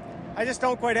I just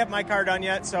don't quite have my car done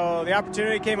yet, so the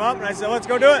opportunity came up, and I said, let's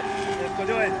go do it. Let's go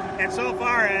do it. And so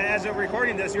far, as of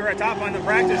recording this, you're atop on the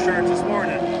practice charts this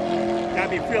morning. Got to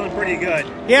be feeling pretty good.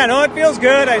 Yeah, no, it feels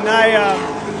good, and I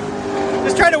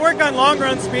just try to work on long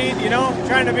run speed,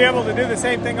 trying to be able to do the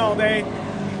same thing all day.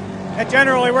 It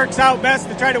generally works out best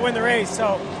to try to win the race,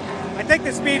 so I think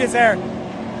the speed is there.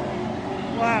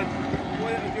 Well,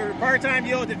 your part-time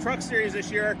deal with the Truck Series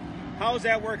this year, how's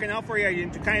that working out for you? Are you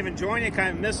kind of enjoying it,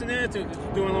 kind of missing it, doing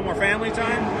a little more family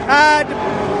time?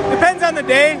 Depends on the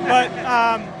day, but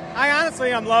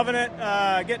I'm loving it.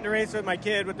 Getting to race with my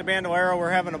kid with the Bandolero, we're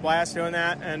having a blast doing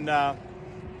that, and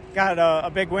got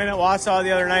a big win at Wausau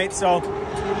the other night. So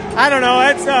I don't know,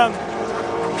 it's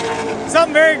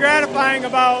something very gratifying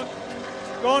about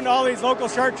going to all these local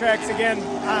short tracks again.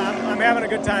 I'm having a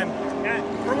good time. Yeah,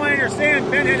 from what I understand,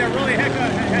 Ben had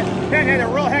a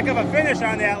real heck of a finish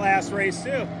on that last race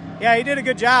too. Yeah, he did a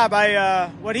good job.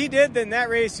 What he did in that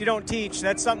race, you don't teach.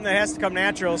 That's something that has to come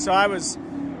natural. So I was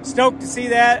stoked to see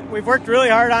that. We've worked really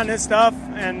hard on this stuff,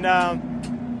 and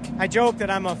I joke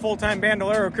that I'm a full-time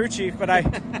Bandolero crew chief, but I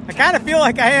kind of feel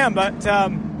like I am. But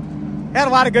had a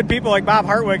lot of good people like Bob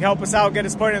Hartwig help us out, get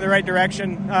us pointed in the right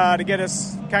direction, to get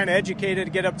us kind of educated,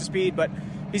 to get up to speed. But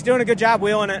he's doing a good job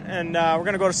wheeling it, and we're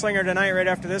going to go to Slinger tonight right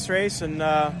after this race, and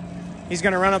he's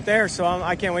going to run up there, so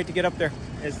I can't wait to get up there.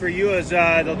 Is for you, is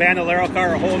the Bandolero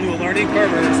car a whole new learning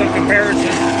curve, or some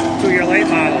comparison to your late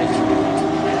models?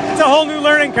 It's a whole new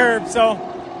learning curve, so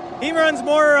he runs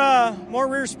more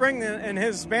rear spring in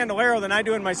his Bandolero than I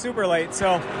do in my super late,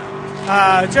 so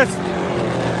just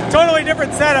totally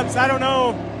different setups. I don't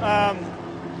know.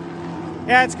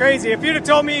 Yeah, it's crazy. If you'd have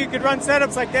told me you could run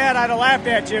setups like that, I'd have laughed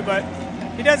at you, but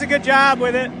he does a good job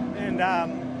with it, and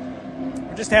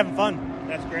we're just having fun.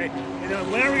 That's great. And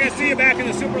when are we going to see you back in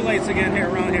the super lates again here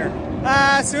around here?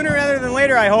 Sooner rather than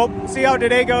later, I hope. See how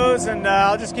today goes, and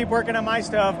I'll just keep working on my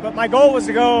stuff. But my goal was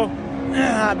to go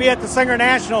be at the Slinger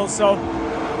Nationals, so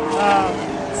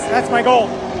that's my goal.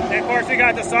 And of course, we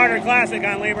got the Sauter Classic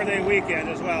on Labor Day weekend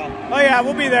as well. Oh yeah,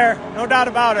 we'll be there, no doubt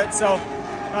about it. So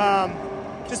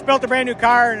just built a brand new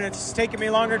car, and it's taken me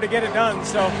longer to get it done.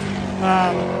 So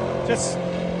just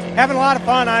having a lot of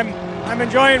fun. I'm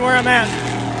enjoying where I'm at.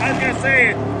 I was going to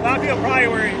say, a lot of people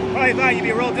probably thought you'd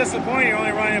be real disappointed you're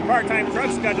only running a part-time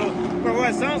truck schedule. But what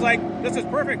it sounds like, this is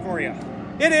perfect for you.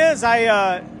 It is.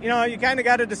 You kind of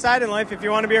got to decide in life if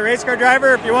you want to be a race car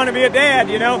driver, if you want to be a dad,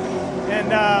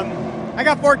 And I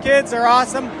got 4 kids. They're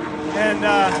awesome. And,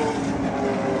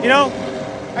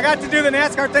 I got to do the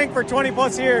NASCAR thing for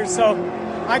 20-plus years. So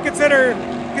I consider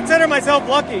myself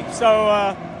lucky.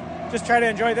 So just try to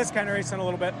enjoy this kind of racing a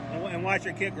little bit. And watch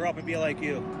your kid grow up and be like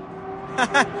you.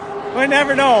 We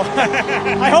never know.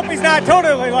 I hope he's not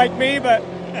totally like me, but...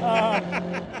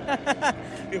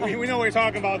 we know what you're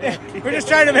talking about there. We're just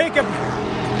trying to make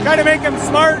him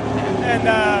smart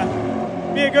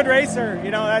and be a good racer.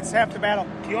 That's half the battle.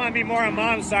 You want to be more on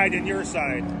Mom's side than your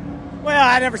side. Well,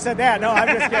 I never said that. No, I'm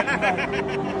just kidding.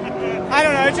 I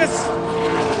don't know. It's just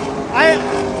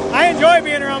I enjoy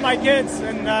being around my kids,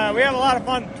 and we have a lot of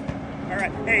fun. All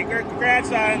right. Hey,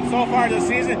 congrats on so far this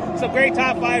season. Some great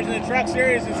top 5s in the truck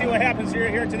series, and see what happens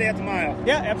here today at the mile.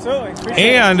 Yeah, absolutely.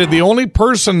 And the only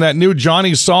person that knew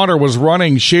Johnny Sauter was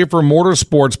running Schaefer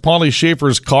Motorsports, Paulie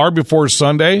Schaefer's car before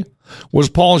Sunday, was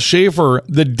Paul Schaefer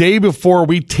the day before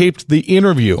we taped the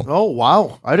interview. Oh,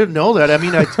 wow. I didn't know that. I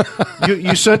mean,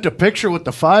 you sent a picture with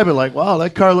the 5 and like, wow,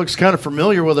 that car looks kind of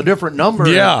familiar with a different number.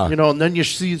 Yeah. And then you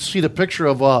see the picture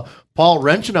of Paul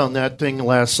wrenching on that thing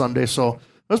last Sunday. So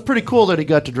it was pretty cool that he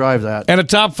got to drive that. And a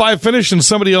top 5 finish in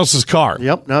somebody else's car.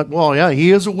 Yep.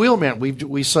 He is a wheelman.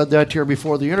 We said that here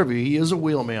before the interview. He is a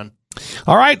wheelman.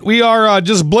 All right, we are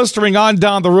just blistering on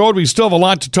down the road. We still have a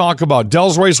lot to talk about.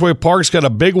 Dells Raceway Park's got a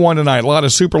big one tonight. A lot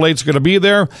of super lates going to be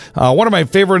there. One of my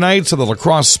favorite nights of the La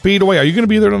Crosse Speedway. Are you going to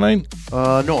be there tonight?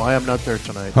 No, I am not there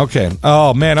tonight. Okay.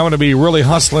 Oh, man, I'm going to be really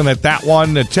hustling at that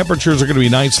one. The temperatures are going to be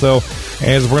nice, though,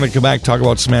 as we're going to come back and talk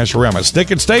about Smash-A-Rama.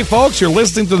 Stick and stay, folks. You're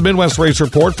listening to the Midwest Race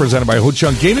Report presented by Ho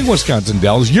Chunk Gaming, Wisconsin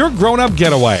Dells, your grown-up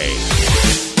getaway.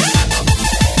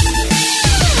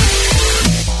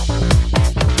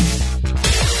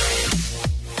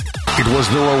 It was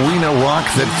the arena rock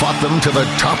that fought them to the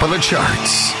top of the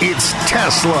charts. It's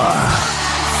Tesla.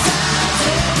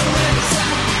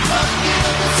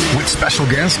 With special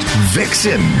guest,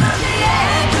 Vixen.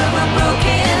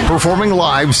 Performing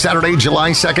live Saturday,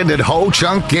 July 2nd at Ho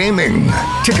Chunk Gaming.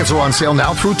 Tickets are on sale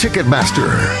now through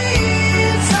Ticketmaster.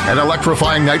 An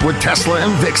electrifying night with Tesla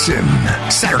and Vixen.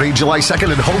 Saturday, July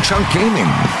 2nd at Ho Chunk Gaming,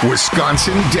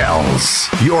 Wisconsin Dells.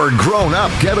 Your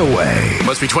grown-up getaway.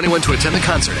 Must be 21 to attend the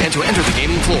concert and to enter the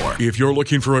gaming floor. If you're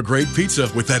looking for a great pizza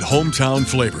with that hometown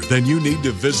flavor, then you need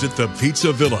to visit the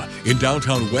Pizza Villa in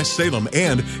downtown West Salem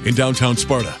and in downtown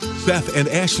Sparta. Seth and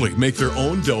Ashley make their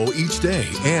own dough each day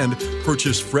and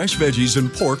purchase fresh veggies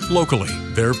and pork locally.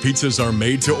 Their pizzas are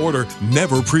made to order,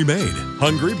 never pre-made.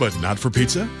 Hungry but not for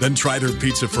pizza? Then try their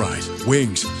pizza fries,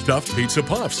 wings, stuffed pizza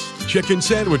puffs, chicken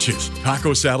sandwiches,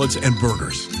 taco salads, and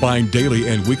burgers. Find daily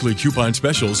and weekly coupon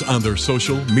specials on their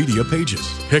social media pages.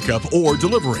 Pickup or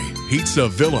delivery. Pizza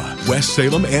Villa, West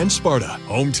Salem and Sparta.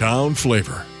 Hometown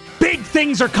flavor. Big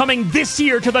things are coming this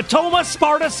year to the Toma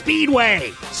Sparta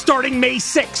Speedway. Starting May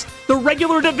 6th, the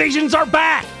regular divisions are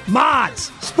back.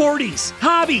 Mods, Sporties,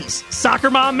 Hobbies,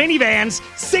 Soccer Mom minivans,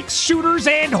 6-shooters,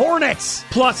 and Hornets.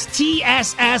 Plus,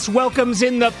 TSS welcomes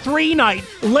in the 3-night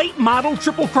Late Model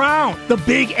Triple Crown, the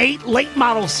Big 8 Late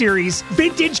Model Series,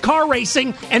 Vintage Car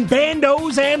Racing, and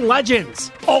Bandos and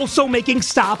Legends. Also making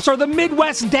stops are the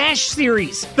Midwest Dash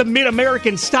Series, the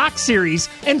Mid-American Stock Series,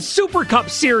 and Super Cup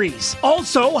Series.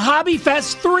 Also, Hobby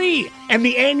Fest 3 and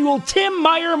the annual Tim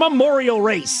Meyer Memorial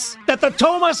Race at the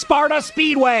Toma Sparta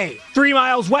Speedway, 3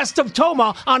 miles west of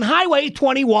Toma on Highway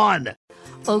 21.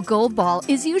 A gold ball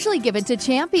is usually given to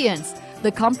champions.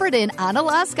 The Comfort Inn on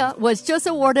Alaska was just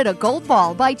awarded a gold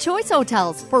ball by Choice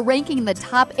Hotels for ranking the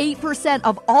top 8%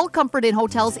 of all Comfort Inn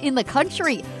hotels in the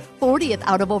country, 40th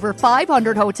out of over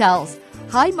 500 hotels.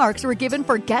 High marks were given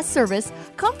for guest service,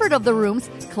 comfort of the rooms,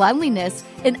 cleanliness,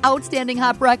 an outstanding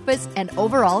hot breakfast, and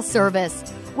overall service.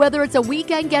 Whether it's a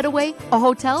weekend getaway, a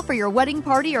hotel for your wedding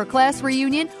party or class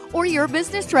reunion, or you're a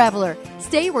business traveler,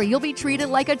 stay where you'll be treated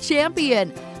like a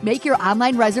champion. Make your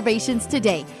online reservations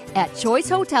today at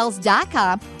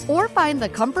choicehotels.com or find the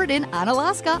Comfort Inn on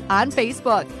Alaska on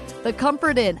Facebook. The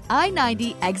Comfort Inn,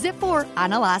 I-90, Exit 4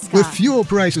 on Alaska. With fuel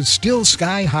prices still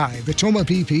sky high, the Toma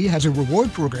BP has a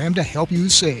reward program to help you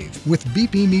save. With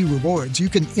BP Me Rewards, you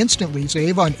can instantly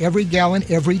save on every gallon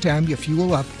every time you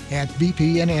fuel up at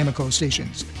BP and Amoco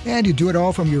stations. And you do it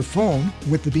all from your phone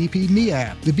with the BP Me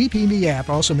app. The BP Me app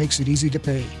also makes it easy to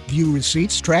pay. View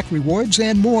receipts, track rewards,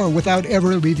 and more without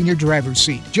ever leaving your driver's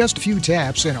seat. Just a few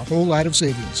taps and a whole lot of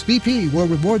savings. BP, where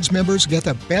rewards members get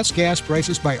the best gas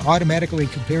prices by automatically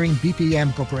comparing BP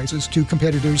Amoco prices to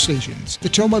competitors' stations. The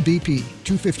Toma BP,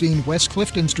 215 West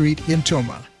Clifton Street in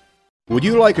Toma. Would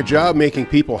you like a job making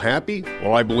people happy?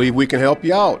 Well, I believe we can help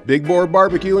you out. Big Boar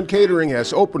Barbecue and Catering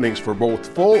has openings for both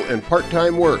full and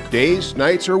part-time work. Days,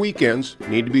 nights, or weekends.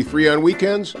 Need to be free on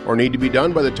weekends or need to be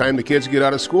done by the time the kids get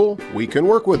out of school? We can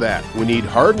work with that. We need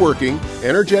hard-working,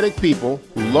 energetic people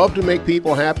who love to make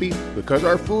people happy because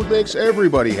our food makes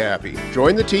everybody happy.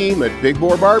 Join the team at Big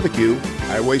Boar Barbecue,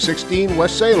 Highway 16,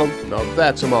 West Salem. Now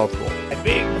that's a mouthful.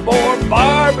 Big Boar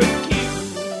Barbecue.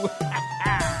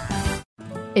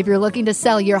 If you're looking to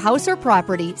sell your house or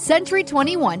property, Century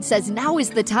 21 says now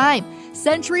is the time.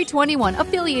 Century 21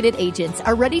 affiliated agents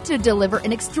are ready to deliver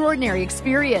an extraordinary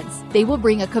experience. They will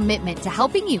bring a commitment to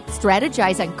helping you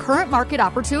strategize on current market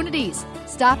opportunities.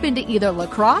 Stop into either La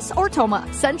Crosse or Toma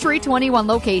Century 21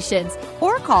 locations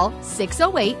or call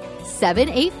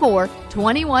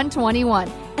 608-784-2121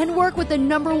 and work with the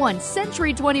 #1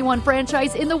 Century 21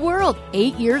 franchise in the world,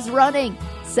 8 years running.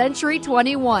 Century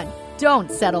 21.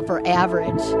 Don't settle for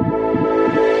average.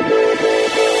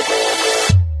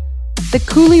 The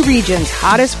Coulee region's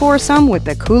hottest foursome with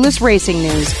the coolest racing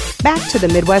news. Back to the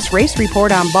Midwest Race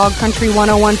Report on Bog Country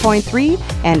 101.3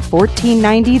 and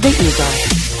 1490 The Eagle.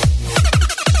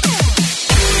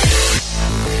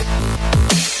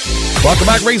 Welcome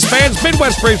back, race fans.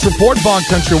 Midwest Race Report, Bog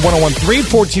Country 101.3,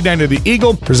 1490 The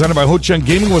Eagle, presented by Ho Chunk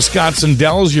Gaming, Wisconsin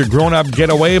Dells, your grown-up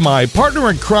getaway. My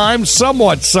partner in crime,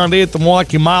 somewhat Sunday at the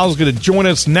Milwaukee Mile, is going to join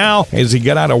us now as he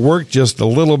got out of work just a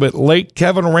little bit late.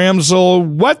 Kevin Ramsel,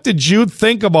 what did you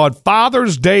think about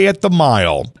Father's Day at the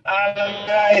Mile?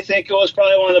 I think it was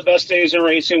probably one of the best days in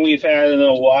racing we've had in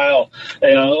a while.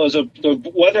 You know,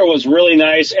 the weather was really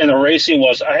nice, and the racing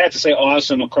was, I have to say,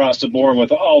 awesome across the board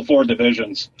with all four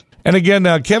divisions. And again,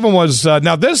 Kevin was,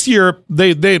 now this year,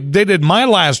 they did my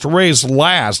last race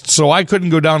last, so I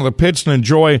couldn't go down to the pits and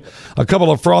enjoy a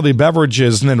couple of frothy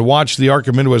beverages and then watch the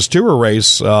ARCA Midwest Tour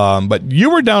race. But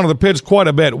you were down to the pits quite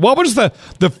a bit. What was the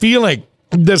feeling,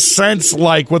 the sense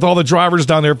like with all the drivers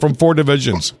down there from four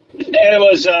divisions? It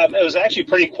was actually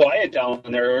pretty quiet down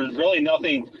there. There was really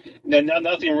nothing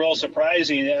real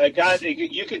surprising.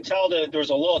 You could tell that there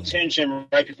was a little tension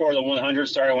right before the 100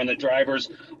 started when the drivers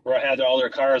had all their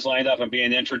cars lined up and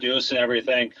being introduced and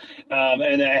everything. And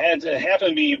it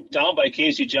happened to be down by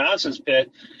Casey Johnson's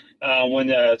pit when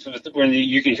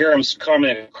you could hear him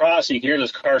coming across and you can hear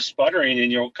this car sputtering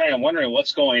and you're kind of wondering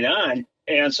what's going on.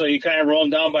 And so you kind of roll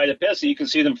them down by the pits, and you can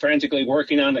see them frantically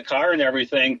working on the car and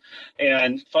everything,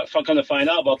 and come to find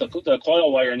out about the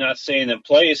coil wire not staying in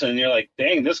place. And you're like,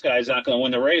 dang, this guy's not going to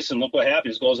win the race. And look what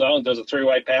happens. Goes out and does a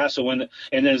three-wide pass to win,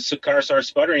 and then the car starts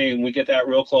sputtering, and we get that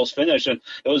real close finish. And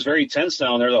it was very tense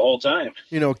down there the whole time.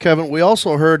 You know, Kevin, we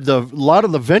also heard a lot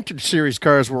of the Vintage Series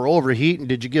cars were overheating.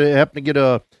 Did you happen to get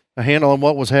a handle on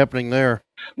what was happening there?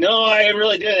 No, I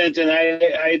really didn't, and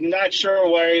I'm not sure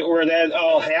where that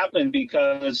all happened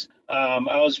because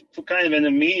I was kind of in the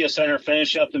media center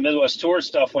finishing up the Midwest Tour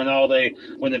stuff when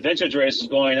the vintage race was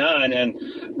going on, and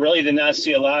really did not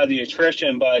see a lot of the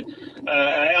attrition. But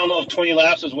I don't know if 20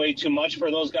 laps was way too much for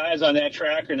those guys on that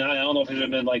track or not. I don't know if it would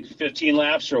have been like 15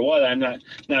 laps or what. I'm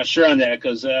not sure on that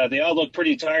because they all looked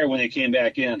pretty tired when they came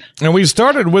back in. And we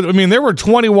started with, there were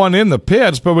 21 in the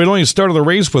pits, but we'd only started the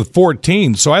race with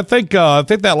 14. So I think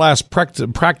that last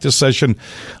practice session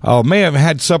may have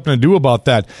had something to do about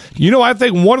that. I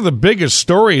think one of the biggest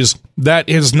stories that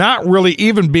is not really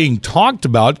even being talked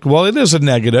about, well, it is a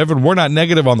negative, and we're not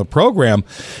negative on the program,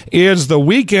 is the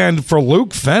weekend for Luke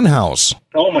Fenhouse.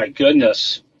 Oh, my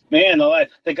goodness. Man,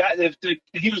 the guy,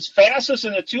 he was fastest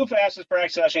in the two fastest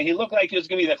practice session. He looked like he was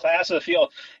going to be the class of the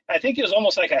field. I think he was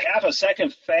almost like a half a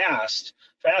second faster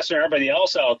than everybody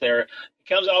else out there.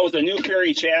 He comes out with a new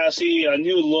Fury chassis, a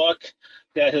new look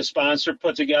that his sponsor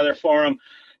put together for him,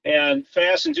 and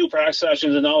fast in two practice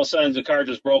sessions, and all of a sudden the car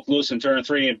just broke loose in turn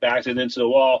 3 and backed it into the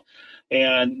wall.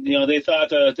 And they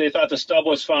thought the stub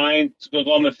was fine. So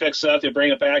go home and fix that. They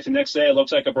bring it back the next day. It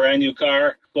looks like a brand new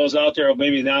car. Goes out there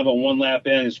maybe now but one lap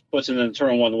in, and puts it in the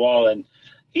turn 1 wall. And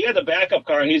he had the backup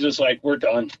car, and he's just like, we're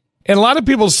done. And a lot of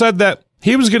people said that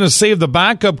he was going to save the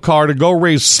backup car to go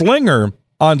race Slinger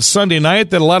on Sunday night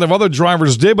that a lot of other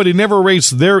drivers did, but he never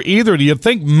raced there either. Do you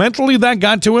think mentally that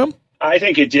got to him? I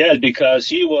think it did, because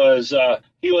he was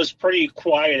pretty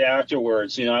quiet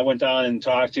afterwards. You know, I went down and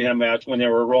talked to him when they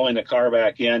were rolling the car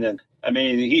back in, and I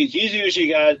mean, he's usually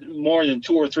got more than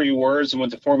 2 or 3 words when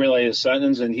to formulate a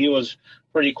sentence, and he was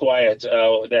pretty quiet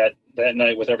that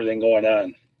night with everything going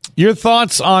on. Your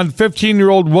thoughts on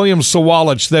 15-year-old William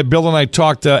Sawalich that Bill and I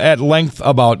talked at length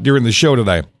about during the show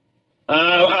today?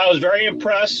 I was very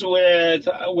impressed with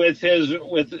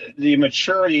the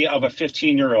maturity of a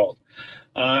 15-year-old.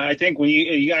 I think when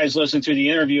you guys listened to the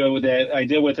interview that I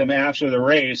did with him after the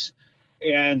race,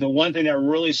 and the one thing that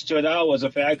really stood out was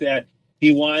the fact that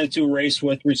he wanted to race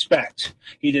with respect.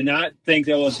 He did not think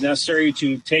that it was necessary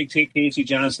to take Casey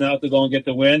Johnson out to go and get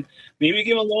the win. Maybe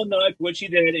give him a little nudge, which he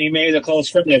did, and he made a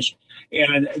close finish.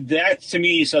 And that, to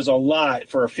me, says a lot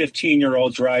for a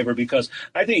 15-year-old driver, because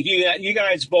I think you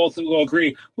guys both will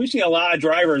agree. We've seen a lot of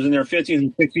drivers in their 15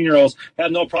 and 16-year-olds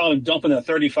have no problem dumping a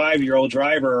 35-year-old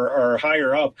driver or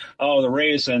higher up out of the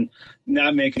race and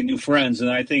not making new friends.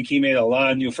 And I think he made a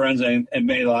lot of new friends and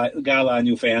got a lot of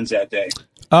new fans that day.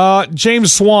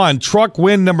 James Swan, truck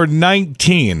win number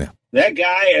 19. That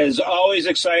guy is always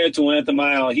excited to win at the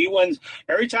mile. He wins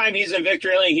every time he's in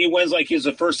victory lane. He wins like it's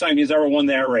the first time he's ever won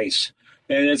that race,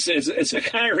 and it's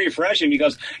kind of refreshing,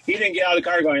 because he didn't get out of the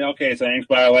car going, "Okay, thanks,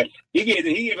 by the way." He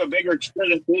gave a bigger cheer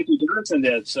than Casey Johnson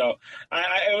did. So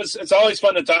it's always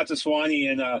fun to talk to Swanee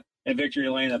in victory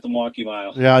lane at the Milwaukee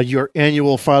Mile. Yeah, your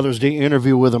annual Father's Day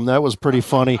interview with him, that was pretty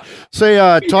funny. Say,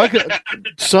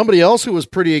 somebody else who was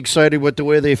pretty excited with the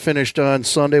way they finished on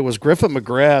Sunday was Griffin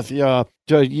McGrath. Yeah,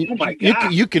 oh my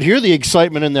God. You could hear the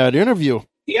excitement in that interview.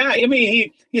 Yeah, I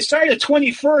mean, he started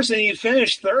 21st and he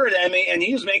finished 3rd. I mean, and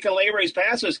he was making late race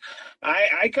passes.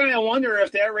 I kind of wonder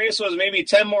if that race was maybe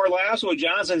 10 more laps with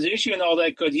Johnson's issue and all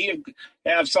that. Could he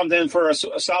have something for a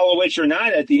Solowich or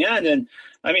not at the end? And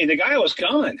I mean, the guy was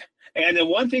coming. And the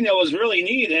one thing that was really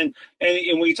neat, and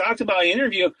we talked about in the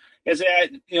interview, is that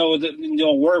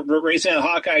we're racing at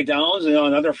Hawkeye Downs,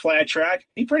 another flat track.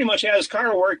 He pretty much had his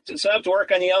car set up to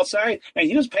work on the outside, and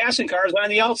he was passing cars on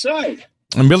the outside.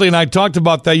 And Billy and I talked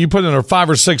about that. You put in 5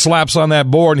 or 6 laps on that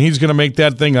board, and he's going to make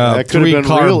that thing a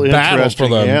 3-car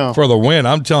battle for the win.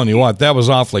 I'm telling you what, that was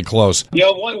awfully close. You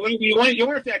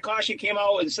wonder if that caution came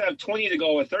out instead of 20 to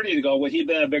go with 30 to go, would he have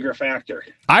been a bigger factor?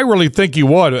 I really think he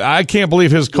would. I can't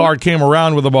believe his car came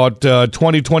around with about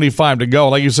 20, 25 to go.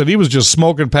 Like you said, he was just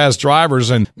smoking past drivers,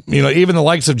 and even the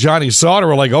likes of Johnny Sauter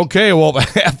were like, okay, well,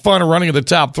 have fun running at the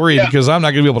top 3 because I'm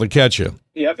not going to be able to catch you.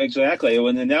 Yep, exactly.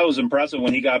 And that was impressive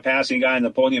when he got past and got in the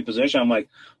podium position. I'm like,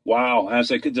 wow. I was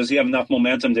like, does he have enough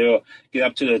momentum to get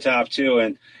up to the top 2?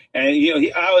 And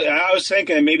I was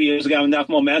thinking maybe he was going to have enough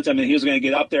momentum and he was going to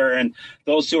get up there and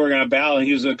those two were going to battle and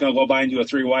he was going to go by and do a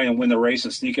 3-wide and win the race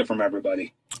and sneak it from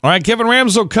everybody. All right, Kevin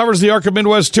Ramsell covers the ARCA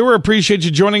Midwest Tour. Appreciate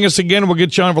you joining us again. We'll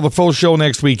get you on for the full show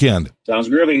next weekend. Sounds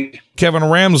groovy. Kevin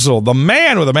Ramsell, the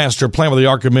man with a master plan with the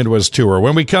ARCA Midwest Tour.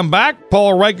 When we come back,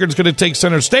 Paul Reichert's going to take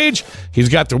center stage. He's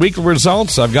got the weekly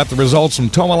results. I've got the results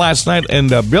from Toma last night, and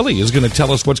Billy is going to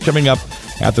tell us what's coming up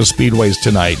at the Speedways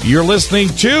tonight. You're listening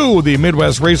to the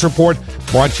Midwest Race Report,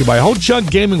 brought to you by Ho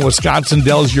Chunk Gaming, Wisconsin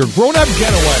Dells, your grown-up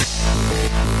getaway.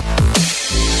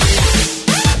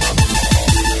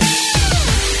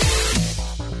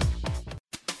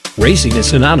 Racing is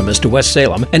synonymous to West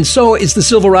Salem, and so is the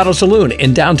Silverado Saloon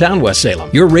in downtown West Salem.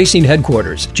 Your racing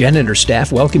headquarters. Jen and her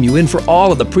staff welcome you in for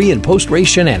all of the pre- and post-race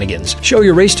shenanigans. Show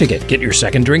your race ticket. Get your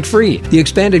second drink free. The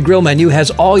expanded grill menu has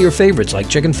all your favorites like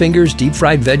chicken fingers,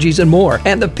 deep-fried veggies, and more.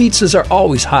 And the pizzas are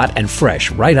always hot and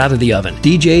fresh right out of the oven.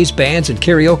 DJs, bands, and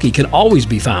karaoke can always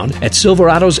be found at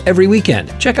Silverado's every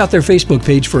weekend. Check out their Facebook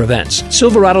page for events.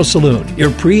 Silverado Saloon,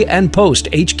 your pre- and post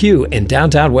HQ in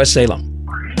downtown West Salem.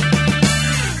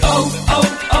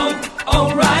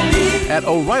 O'Reilly. At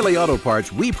O'Reilly Auto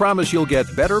Parts, we promise you'll get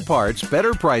better parts,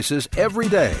 better prices every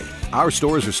day. Our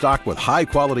stores are stocked with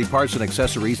high-quality parts and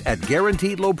accessories at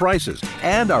guaranteed low prices,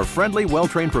 and our friendly,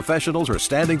 well-trained professionals are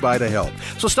standing by to help.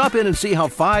 So stop in and see how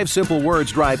 5 simple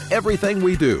words drive everything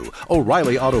we do.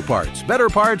 O'Reilly Auto Parts. Better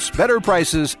parts, better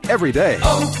prices every day.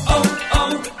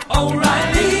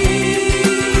 O'Reilly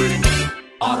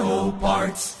Auto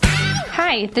Parts.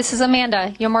 Hi, this is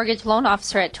Amanda, your mortgage loan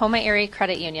officer at Toma Area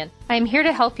Credit Union. I am here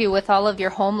to help you with all of your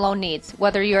home loan needs,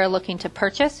 whether you are looking to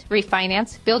purchase,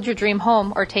 refinance, build your dream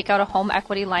home, or take out a home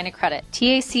equity line of credit.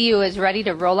 TACU is ready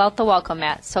to roll out the welcome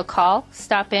mat, so call,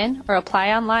 stop in, or apply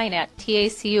online at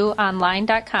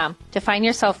tacuonline.com to find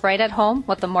yourself right at home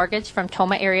with a mortgage from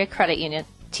Toma Area Credit Union.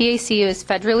 TACU is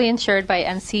federally insured by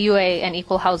NCUA and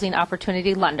Equal Housing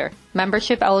Opportunity Lender.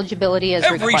 Membership eligibility is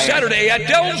Every required. Saturday at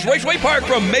Dell's Raceway Park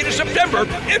from May to September,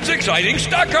 it's exciting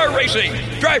stock car racing.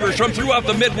 Drivers from throughout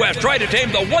the Midwest try to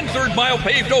tame the 1/3 mile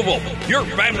paved oval. Your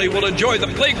family will enjoy the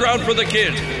playground for the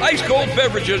kids, ice-cold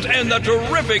beverages, and the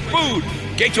terrific food.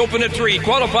 Gates open at 3,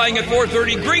 qualifying at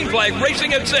 4:30, green flag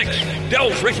racing at 6.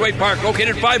 Dell's Raceway Park,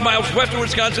 located 5 miles west of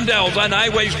Wisconsin Dells on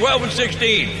highways 12 and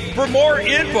 16. For more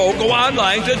info, go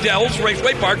online to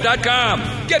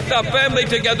DellsRacewayPark.com. Get the family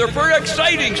together for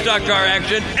exciting stock car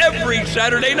action every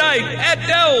Saturday night at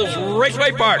Dell's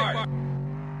Raceway Park.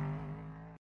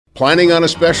 Planning on a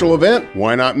special event?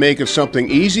 Why not make it something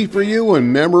easy for you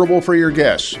and memorable for your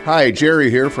guests? Hi,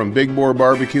 Jerry here from Big Boar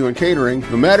Barbecue and Catering.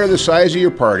 No matter the size of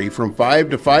your party, from 5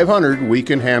 to 500, we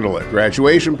can handle it.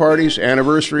 Graduation parties,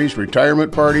 anniversaries,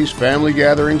 retirement parties, family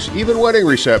gatherings, even wedding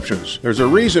receptions. There's a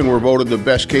reason we're voted the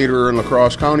best caterer in La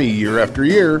Crosse County year after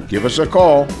year. Give us a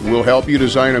call. We'll help you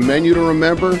design a menu to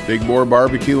remember. Big Boar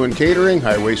Barbecue and Catering,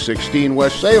 Highway 16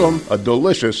 West Salem, a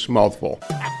delicious mouthful.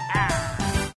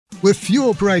 With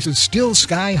fuel prices still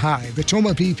sky high, the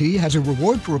Toma BP has a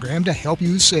reward program to help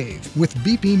you save. With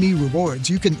BP Me Rewards,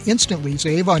 you can instantly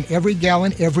save on every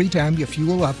gallon every time you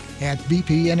fuel up at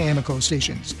BP and Amoco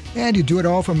stations. And you do it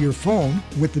all from your phone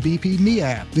with the BP Me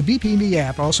app. The BP Me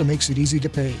app also makes it easy to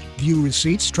pay. View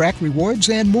receipts, track rewards,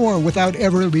 and more without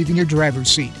ever leaving your driver's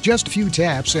seat. Just a few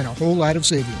taps and a whole lot of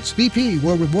savings. BP,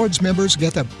 where rewards members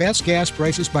get the best gas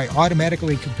prices by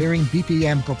automatically comparing BP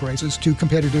Amoco prices to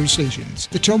competitor stations.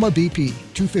 The Toma BP,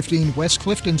 215 West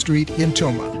Clifton Street in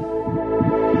Toma.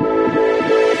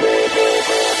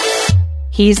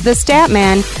 He's the stat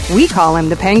man. We call him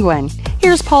the Penguin.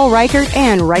 Here's Paul Reichert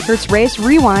and Reichert's Race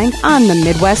Rewind on the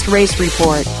Midwest Race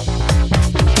Report.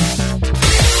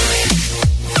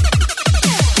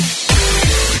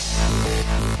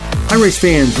 Hi, race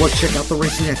fans. Let's check out the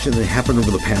racing action that happened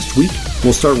over the past week.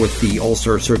 We'll start with the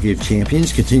All-Star Circuit of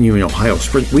Champions, continuing Ohio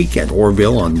Sprint Week at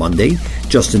Orrville on Monday.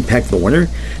 Justin Peck, the winner.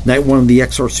 Night one of the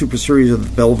XR Super Series of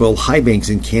the Belleville High Banks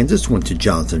in Kansas went to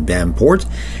Jonathan Vanport.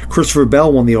 Christopher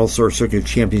Bell won the All-Star Circuit of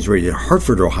Champions race at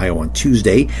Hartford, Ohio on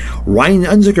Tuesday. Ryan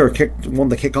Unziger won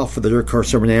the kickoff for the Dirt Car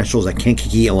Summer Nationals at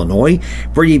Kankakee, Illinois.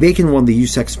 Brady Bacon won the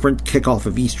USAC Sprint kickoff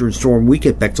of Eastern Storm Week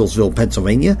at Bechtelsville,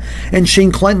 Pennsylvania. And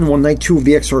Shane Clinton won night two of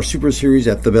the XR Super Series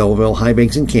at the Belleville High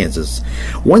Banks in Kansas.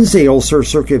 Wednesday, All-Star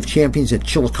Circuit of Champions at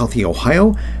Chillicothe,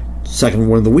 Ohio. Second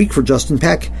win of the week for Justin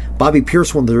Peck. Bobby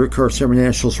Pierce won the Dirt Car Summer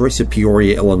Nationals race at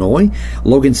Peoria, Illinois.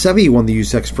 Logan Sevey won the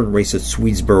USAC Sprint race at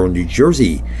Swedesboro, New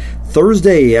Jersey.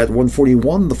 Thursday at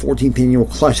 141, the 14th annual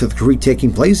Clash of the Creek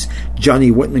taking place.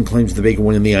 Johnny Whitman claims the big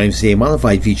win in the IMCA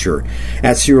Modified feature.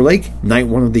 At Cedar Lake, night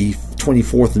one of the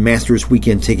 24th Masters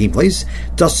weekend taking place.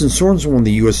 Dustin Sorensen won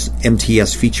the US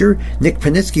MTS feature. Nick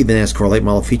Panitsky, the NASCAR Late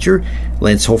Model feature.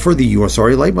 Lance Hofer, the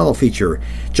USRA Late Model feature.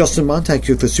 Justin Montag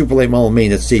took the Super Late Model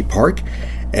main at State Park.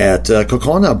 At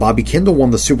Kokona, Bobby Kendall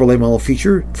won the Super Late Model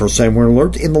feature. First time winner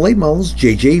alert in the late models,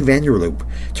 J.J. Vanderloop.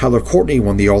 Tyler Courtney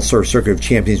won the All-Star Circuit of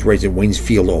Champions race at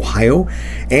Waynesfield, Ohio.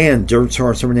 And Dirt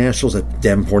Car Summer Nationals at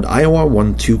Davenport, Iowa,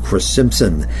 won to Chris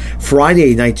Simpson.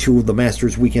 Friday, night two of the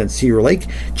Masters weekend at Cedar Lake,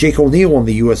 Jake O'Neill won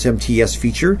the USMTS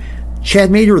feature.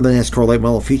 Chad Mader, the NASCAR Late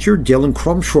Model feature. Dylan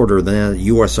Crumshorter, the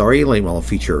USRA Late Model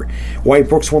feature. Wyatt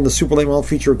Brooks won the Super Late Model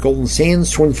feature at Golden Sands.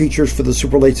 Twin features for the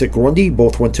Super Lates at Grundy.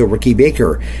 Both went to Ricky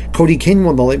Baker. Cody King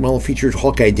won the Late Model feature at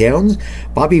Hawkeye Downs.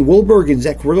 Bobby Wilberg and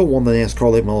Zach Riddle won the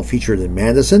NASCAR Late Model feature at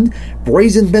Madison.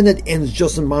 Brazen Bennett ends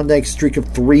Justin Mondak's streak of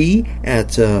 3 at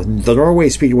the Norway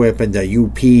Speedway up in the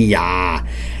UP.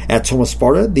 At Thomas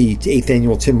Sparta, the 8th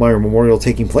annual Tim Meyer Memorial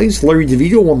taking place. Larry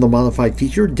DeVito won the Modified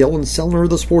feature. Dylan Sellner,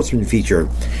 the Sportsman feature.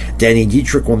 Danny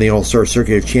Dietrich won the All-Star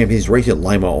Circuit of Champions race at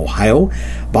Lima, Ohio.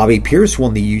 Bobby Pierce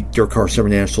won the Dirt Car Summer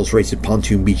Nationals race at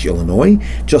Pontoon Beach, Illinois.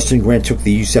 Justin Grant took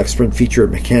the USAC Sprint feature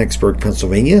at Mechanicsburg,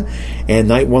 Pennsylvania. And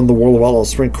night one of the World of Outlaws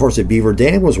Sprint Cars at Beaver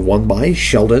Dam was won by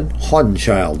Sheldon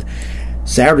Haudenchild.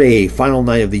 Saturday, final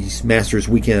night of the Masters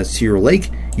weekend at Cedar Lake.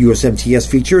 USMTS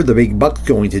feature, the Big Buck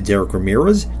going to Derek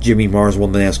Ramirez. Jimmy Mars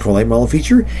won the NASCAR Late Model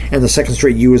feature. And the second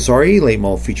straight USRA Late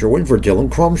Model feature win for Dylan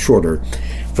Crumshorter.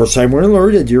 First time winner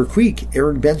alert at Deer Creek.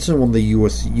 Aaron Benson won the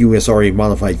USRA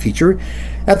Modified feature.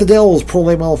 At the Dells, Pro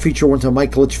Late Model feature went to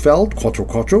Mike Litchfeld,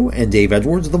 Quattro, and Dave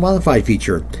Edwards, the Modified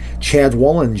feature. Chad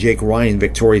Wallen, Jake Ryan,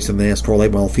 victorious in the NASCAR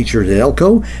Late Model feature at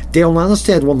Elko. Dale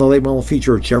Nonestad won the Late Model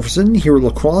feature at Jefferson. Here at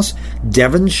La Crosse,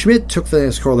 Devin Schmidt took the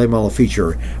NASCAR Late Model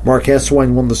feature. Mark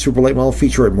Asswine won the Super Late Model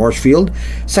feature at Marshfield.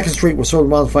 Second straight Wasota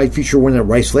Modified feature win at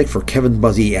Rice Lake for Kevin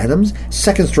Buzzy Adams.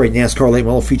 Second straight NASCAR Late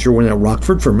Model feature win at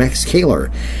Rockford for Max Kaler.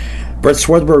 Brett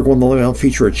Swedberg won the late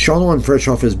feature at Shawano, and fresh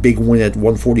off his big win at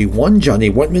 141,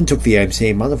 Johnny Whitman took the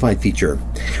IMCA Modified feature.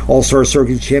 All-Star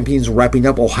Circuit Champions wrapping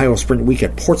up Ohio Sprint Week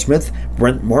at Portsmouth.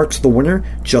 Brent Marks the winner.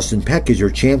 Justin Peck is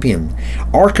your champion.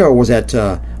 ARCA was at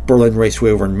Berlin Raceway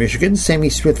over in Michigan. Sammy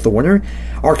Smith the winner.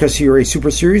 ARCA CRA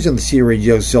Super Series and the CRA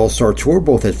GS All-Star Tour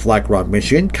both at Flat Rock,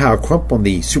 Michigan. Kyle Crump won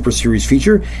the Super Series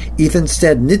feature. Ethan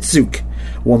Stadnitzuk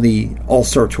won the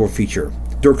All-Star Tour feature.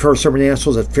 Dirt Car Summer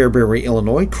Nationals at Fairbury,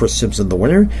 Illinois. Chris Simpson the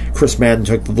winner. Chris Madden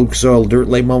took the Lucas Oil Dirt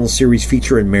Late Model Series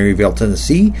feature in Maryvale,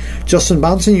 Tennessee. Justin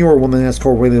Bonsignor won the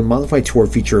NASCAR Wayland Modified Tour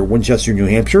feature at Winchester, New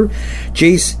Hampshire.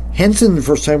 Jace Henson,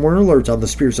 first-time winner alert on the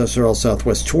Spears SRL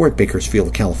Southwest Tour at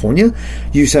Bakersfield, California.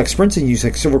 USAC Sprints and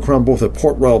USAC Silver Crown both at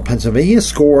Port Royal, Pennsylvania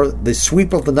score the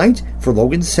sweep of the night for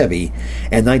Logan Sevi.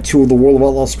 And night 2 of the World of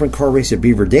Outlaw Sprint Car Race at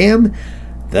Beaver Dam.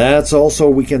 That's also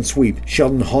a weekend sweep.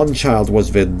 Sheldon Haunchild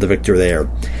was the victor there.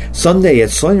 Sunday at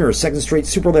Slinger, a second straight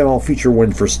Super Late Model feature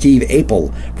win for Steve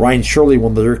Apel. Brian Shirley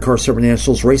won the Dirt Car Summer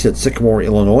Nationals race at Sycamore,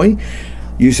 Illinois.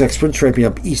 USAC Sprint wrapping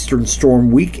up Eastern Storm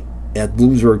Week at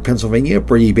Bloomsburg, Pennsylvania.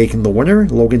 Brady Bacon the winner.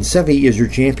 Logan Sevi is your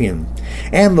champion.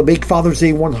 And the big Father's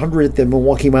Day 100 at the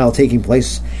Milwaukee Mile taking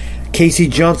place. Casey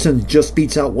Johnson just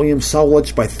beats out William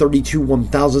Sowlich by 32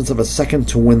 1,000ths of a second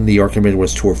to win the ARCA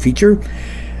Midwest Tour feature.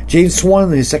 James Swan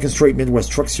in his second straight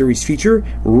Midwest Truck Series feature.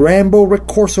 Rambo Rick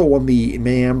Corso won the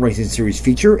Mayhem Racing Series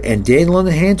feature. And Dan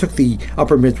Linehan took the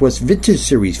Upper Midwest Vintage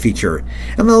Series feature.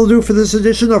 And that'll do it for this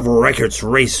edition of Records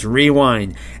Race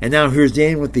Rewind. And now here's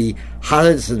Dan with the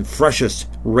hottest and freshest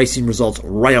racing results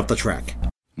right off the track.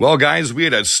 Well, guys, we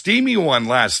had a steamy one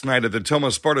last night at the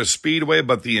Thomas Sparta Speedway,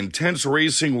 but the intense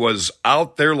racing was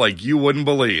out there like you wouldn't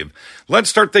believe. Let's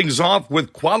start things off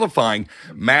with qualifying.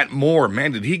 Matt Moore,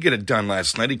 man, did he get it done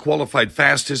last night. He qualified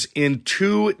fastest in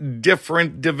 2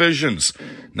 different divisions.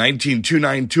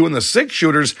 19.292 in the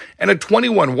 6-shooters and a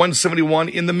 21.171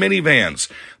 in the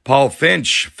minivans. Paul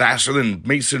Finch, faster than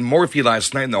Mason Morphy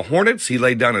last night in the Hornets. He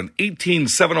laid down an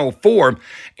 18.704.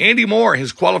 Andy Moore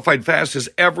has qualified fastest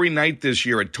every night this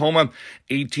year at Toma,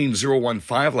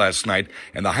 18.015 last night.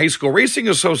 And the High School Racing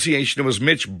Association, it was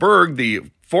Mitch Berg, the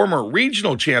former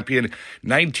regional champion,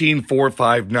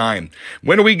 19.459.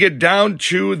 When we get down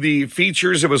to the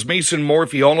features, it was Mason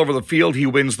Morphy all over the field. He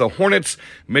wins the Hornets.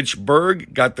 Mitch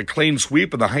Berg got the clean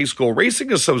sweep in the High School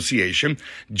Racing Association.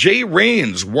 Jay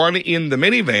Raines won in the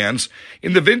minivans.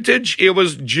 In the vintage, it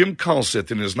was Jim Kalseth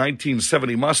in his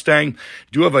 1970 Mustang.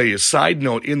 Do have a side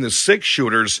note, in the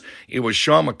 6-shooters, it was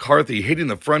Sean McCarthy hitting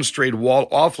the front straight wall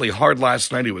awfully hard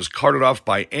last night. He was carted off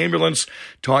by ambulance.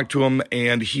 Talked to him,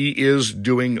 and he is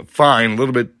doing fine, a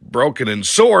little bit broken and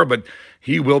sore, but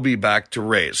he will be back to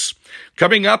race.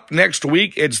 Coming up next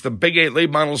week, it's the Big 8 Late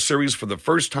Model Series for the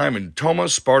first time in Toma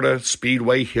Sparta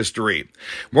Speedway history.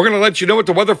 We're going to let you know what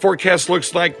the weather forecast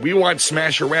looks like. We want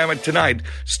Smash-A-Ram-It tonight.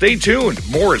 Stay tuned.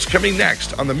 More is coming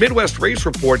next on the Midwest Race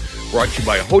Report, brought to you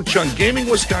by Ho Chunk Gaming,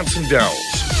 Wisconsin Dells.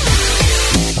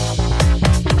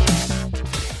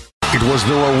 It was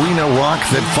the Rowena Rock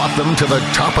that fought them to the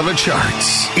top of the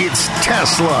charts. It's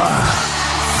Tesla.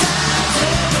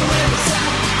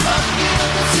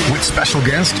 With special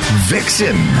guest,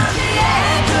 Vixen.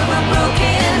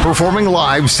 Performing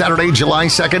live Saturday, July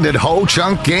 2nd at Ho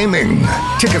Chunk Gaming.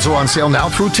 Tickets are on sale now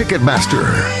through Ticketmaster.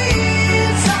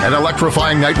 An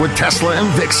electrifying night with Tesla and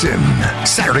Vixen.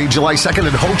 Saturday, July 2nd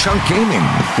at Ho Chunk Gaming,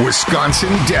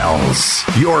 Wisconsin Dells.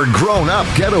 Your grown-up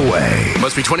getaway.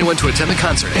 Must be 21 to attend the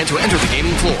concert and to enter the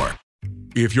gaming floor.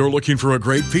 If you're looking for a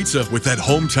great pizza with that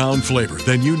hometown flavor,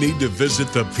 then you need to visit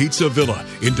the Pizza Villa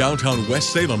in downtown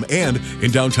West Salem and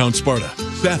in downtown Sparta.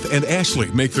 Seth and Ashley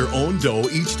make their own dough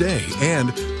each day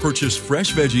and purchase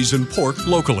fresh veggies and pork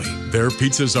locally. Their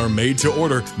pizzas are made to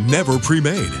order, never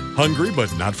pre-made. Hungry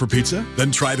but not for pizza?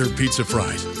 Then try their pizza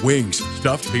fries, wings,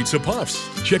 stuffed pizza puffs,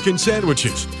 chicken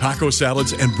sandwiches, taco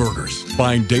salads, and burgers.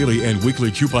 Find daily and weekly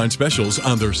coupon specials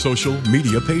on their social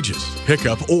media pages.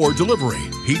 Pickup or delivery.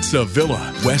 Pizza Villa,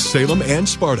 West Salem and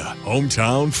Sparta.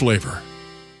 Hometown flavor.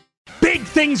 Big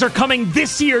things are coming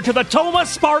this year to the Toma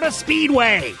Sparta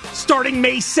Speedway. Starting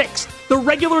May 6th, the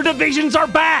regular divisions are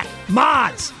back.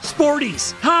 Mods,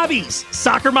 Sporties, Hobbies,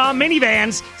 Soccer Mom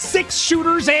minivans,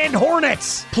 6-shooters, and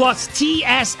Hornets. Plus,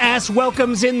 TSS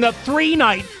welcomes in the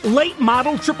 3-night Late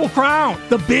Model Triple Crown,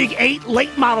 the Big 8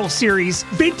 Late Model Series,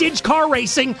 Vintage Car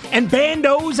Racing, and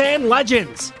Bandos and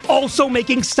Legends. Also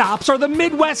making stops are the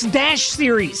Midwest Dash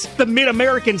Series, the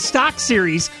Mid-American Stock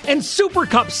Series, and Super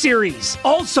Cup Series.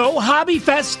 Also, Hobby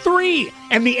Fest 3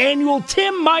 and the annual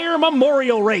Tim Meyer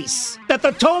Memorial Race at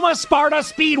the Toma Sparta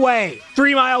Speedway,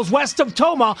 3 miles west of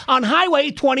Toma on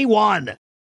Highway 21.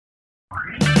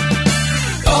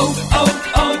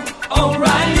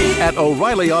 O'Reilly At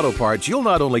O'Reilly Auto Parts, you'll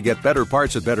not only get better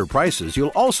parts at better prices, you'll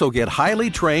also get highly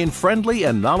trained, friendly,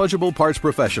 and knowledgeable parts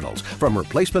professionals. From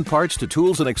replacement parts to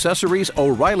tools and accessories,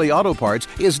 O'Reilly Auto Parts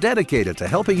is dedicated to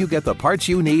helping you get the parts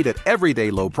you need at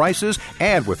everyday low prices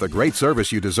and with the great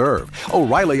service you deserve.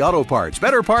 O'Reilly Auto Parts.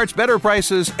 Better parts, better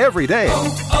prices every day.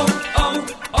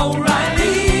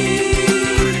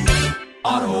 O'Reilly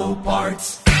Auto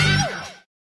Parts.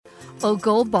 A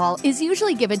gold ball is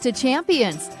usually given to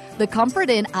champions. The Comfort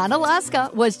Inn on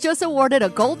Alaska was just awarded a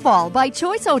gold ball by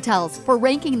Choice Hotels for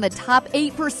ranking the top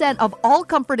 8% of all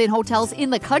Comfort Inn hotels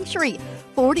in the country,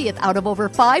 40th out of over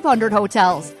 500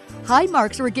 hotels. High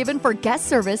marks were given for guest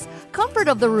service, comfort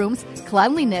of the rooms,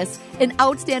 cleanliness, an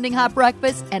outstanding hot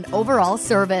breakfast, and overall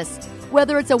service.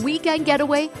 Whether it's a weekend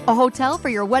getaway, a hotel for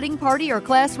your wedding party or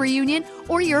class reunion,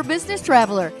 or you're a business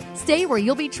traveler, stay where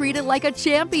you'll be treated like a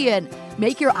champion.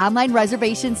 Make your online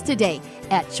reservations today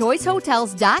at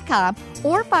choicehotels.com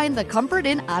or find the Comfort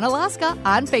Inn on Alaska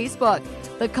on Facebook.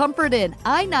 The Comfort Inn,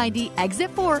 I-90,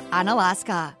 Exit 4 on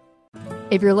Alaska.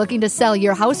 If you're looking to sell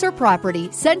your house or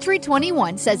property, Century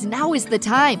 21 says now is the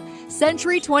time.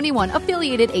 Century 21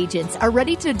 affiliated agents are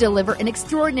ready to deliver an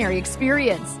extraordinary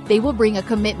experience. They will bring a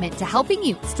commitment to helping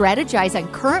you strategize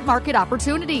on current market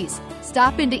opportunities.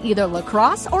 Stop into either La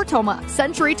Crosse or Toma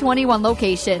Century 21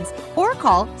 locations or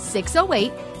call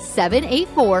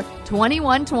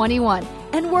 608-784-2121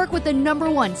 and work with the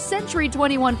 #1 Century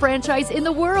 21 franchise in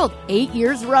the world, 8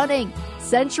 years running.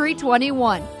 Century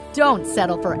 21. Don't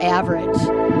settle for average.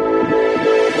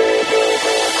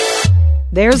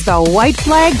 There's the white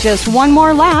flag, just one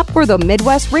more lap for the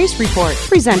Midwest Race Report,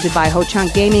 presented by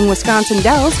Ho-Chunk Gaming Wisconsin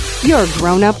Dells, your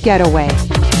grown-up getaway.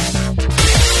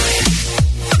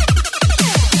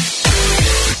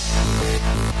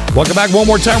 Welcome back one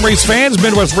more time, race fans.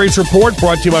 Midwest Race Report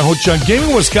brought to you by Ho-Chunk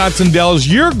Gaming Wisconsin Dells,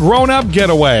 your grown-up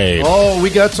getaway. Oh, we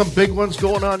got some big ones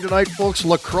going on tonight, folks.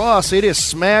 La Crosse, it is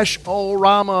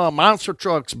Smash-O-Rama, monster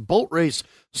trucks, boat race,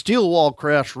 steel wall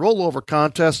crash, rollover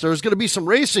contest. There's going to be some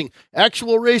racing,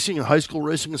 actual racing, High School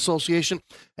Racing Association,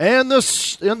 and the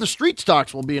street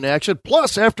stocks will be in action.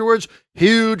 Plus, afterwards,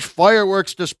 huge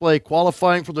fireworks display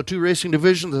qualifying for the 2 racing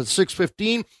divisions at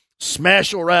 6:15.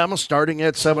 Smash-O-Rama starting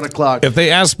at 7 o'clock. If they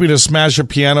ask me to smash a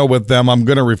piano with them, I'm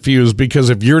going to refuse,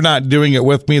 because if you're not doing it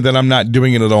with me, then I'm not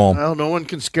doing it at all. Well, no one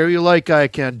can scare you like I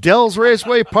can. Dells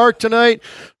Raceway Park tonight.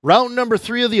 Round number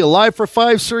 3 of the Alive for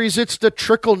 5 series. It's the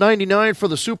Trickle 99 for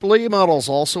the Super Late models.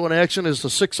 Also in action is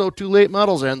the 602 Late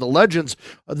models and the Legends.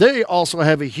 They also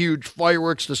have a huge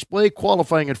fireworks display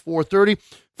qualifying at 4:30.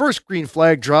 First green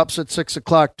flag drops at 6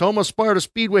 o'clock. Toma Sparta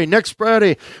Speedway next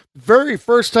Friday. Very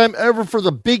first time ever for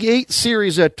the Big 8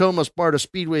 series at Toma Sparta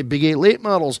Speedway. Big 8 late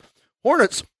models.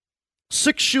 Hornets,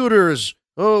 6 shooters.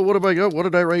 Oh, what have I got? What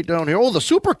did I write down here? Oh, the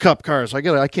Super Cup cars. I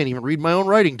can't even read my own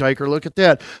writing, Diker. Look at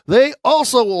that. They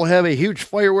also will have a huge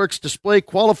fireworks display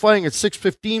qualifying at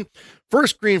 6:15.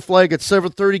 First green flag at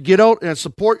 7:30. Get out and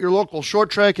support your local short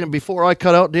track. And before I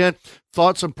cut out, Dan,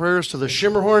 thoughts and prayers to the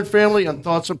Schimmerhorn family and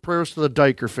thoughts and prayers to the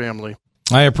Diker family.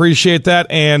 I appreciate that.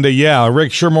 And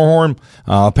Rick Schimmerhorn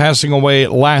passing away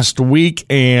last week.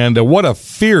 And what a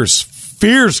fierce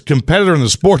competitor in the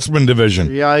sportsman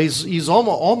division. Yeah, he's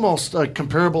almost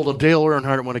comparable to Dale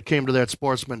Earnhardt when it came to that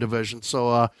sportsman division.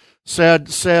 So sad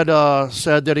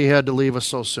that he had to leave us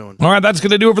so soon. All right, that's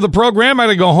going to do it for the program. I got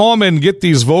to go home and get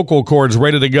these vocal cords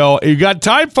ready to go. You got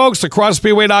time, folks, to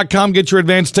crossspeedway.com. Get your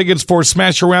advance tickets for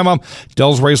Smash-O-Rama,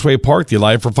 Dells Raceway Park, the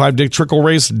Alive for 5 Dick Trickle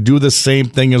Race. Do the same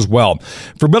thing as well.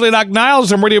 For Billy Doc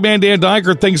Niles, I'm Radio Man Dan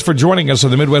Diker. Thanks for joining us on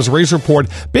the Midwest Race Report,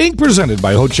 being presented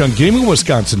by Ho-Chunk Gaming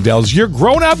Wisconsin Dells, your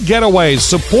grown-up getaways.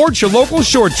 Support your local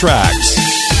short tracks.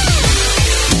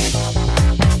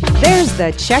 There's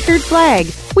the checkered flag.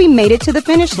 We made it to the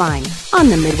finish line on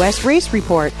the Midwest Race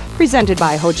Report, presented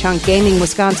by Ho-Chunk Gaming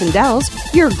Wisconsin Dells,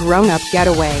 your grown-up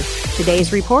getaway.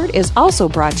 Today's report is also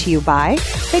brought to you by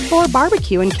Big Boar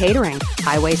Barbecue and Catering,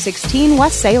 Highway 16,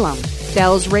 West Salem,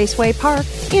 Dells Raceway Park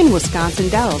in Wisconsin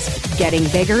Dells, getting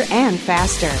bigger and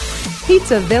faster.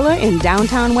 Pizza Villa in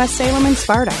downtown West Salem and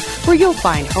Sparta, where you'll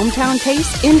find hometown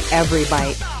taste in every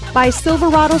bite. By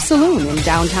Silverado Saloon in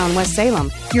downtown West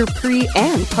Salem, your pre-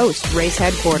 and post-race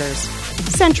headquarters.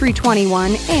 Century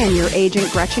 21 and your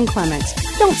agent Gretchen Clements.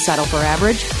 Don't settle for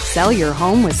average. Sell your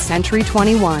home with Century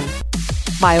 21.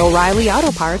 By O'Reilly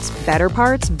Auto Parts, better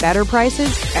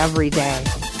prices every day.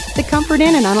 The Comfort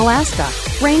Inn in Unalaska,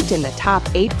 ranked in the top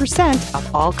 8%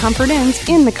 of all Comfort Inns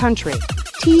in the country.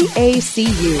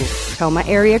 TACU, Toma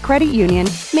Area Credit Union,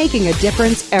 making a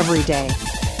difference every day.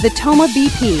 The Toma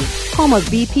BP, home of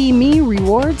BP Me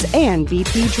Rewards and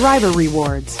BP Driver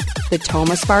Rewards. the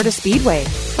Toma Sparta Speedway.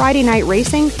 Friday night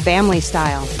racing, family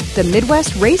style. The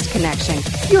Midwest Race Connection,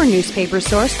 your newspaper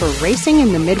source for racing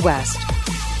in the Midwest.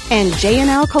 And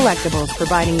J&L Collectibles,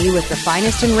 providing you with the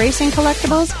finest in racing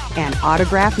collectibles and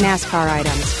autographed NASCAR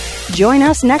items. Join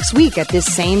us next week at this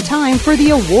same time for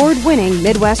the award-winning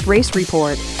Midwest Race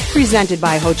Report, presented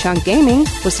by Ho-Chunk Gaming,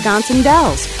 Wisconsin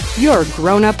Dells, your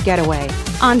grown-up getaway,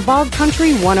 on Bog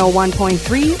Country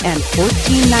 101.3 and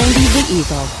 1490 The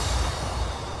Eagle.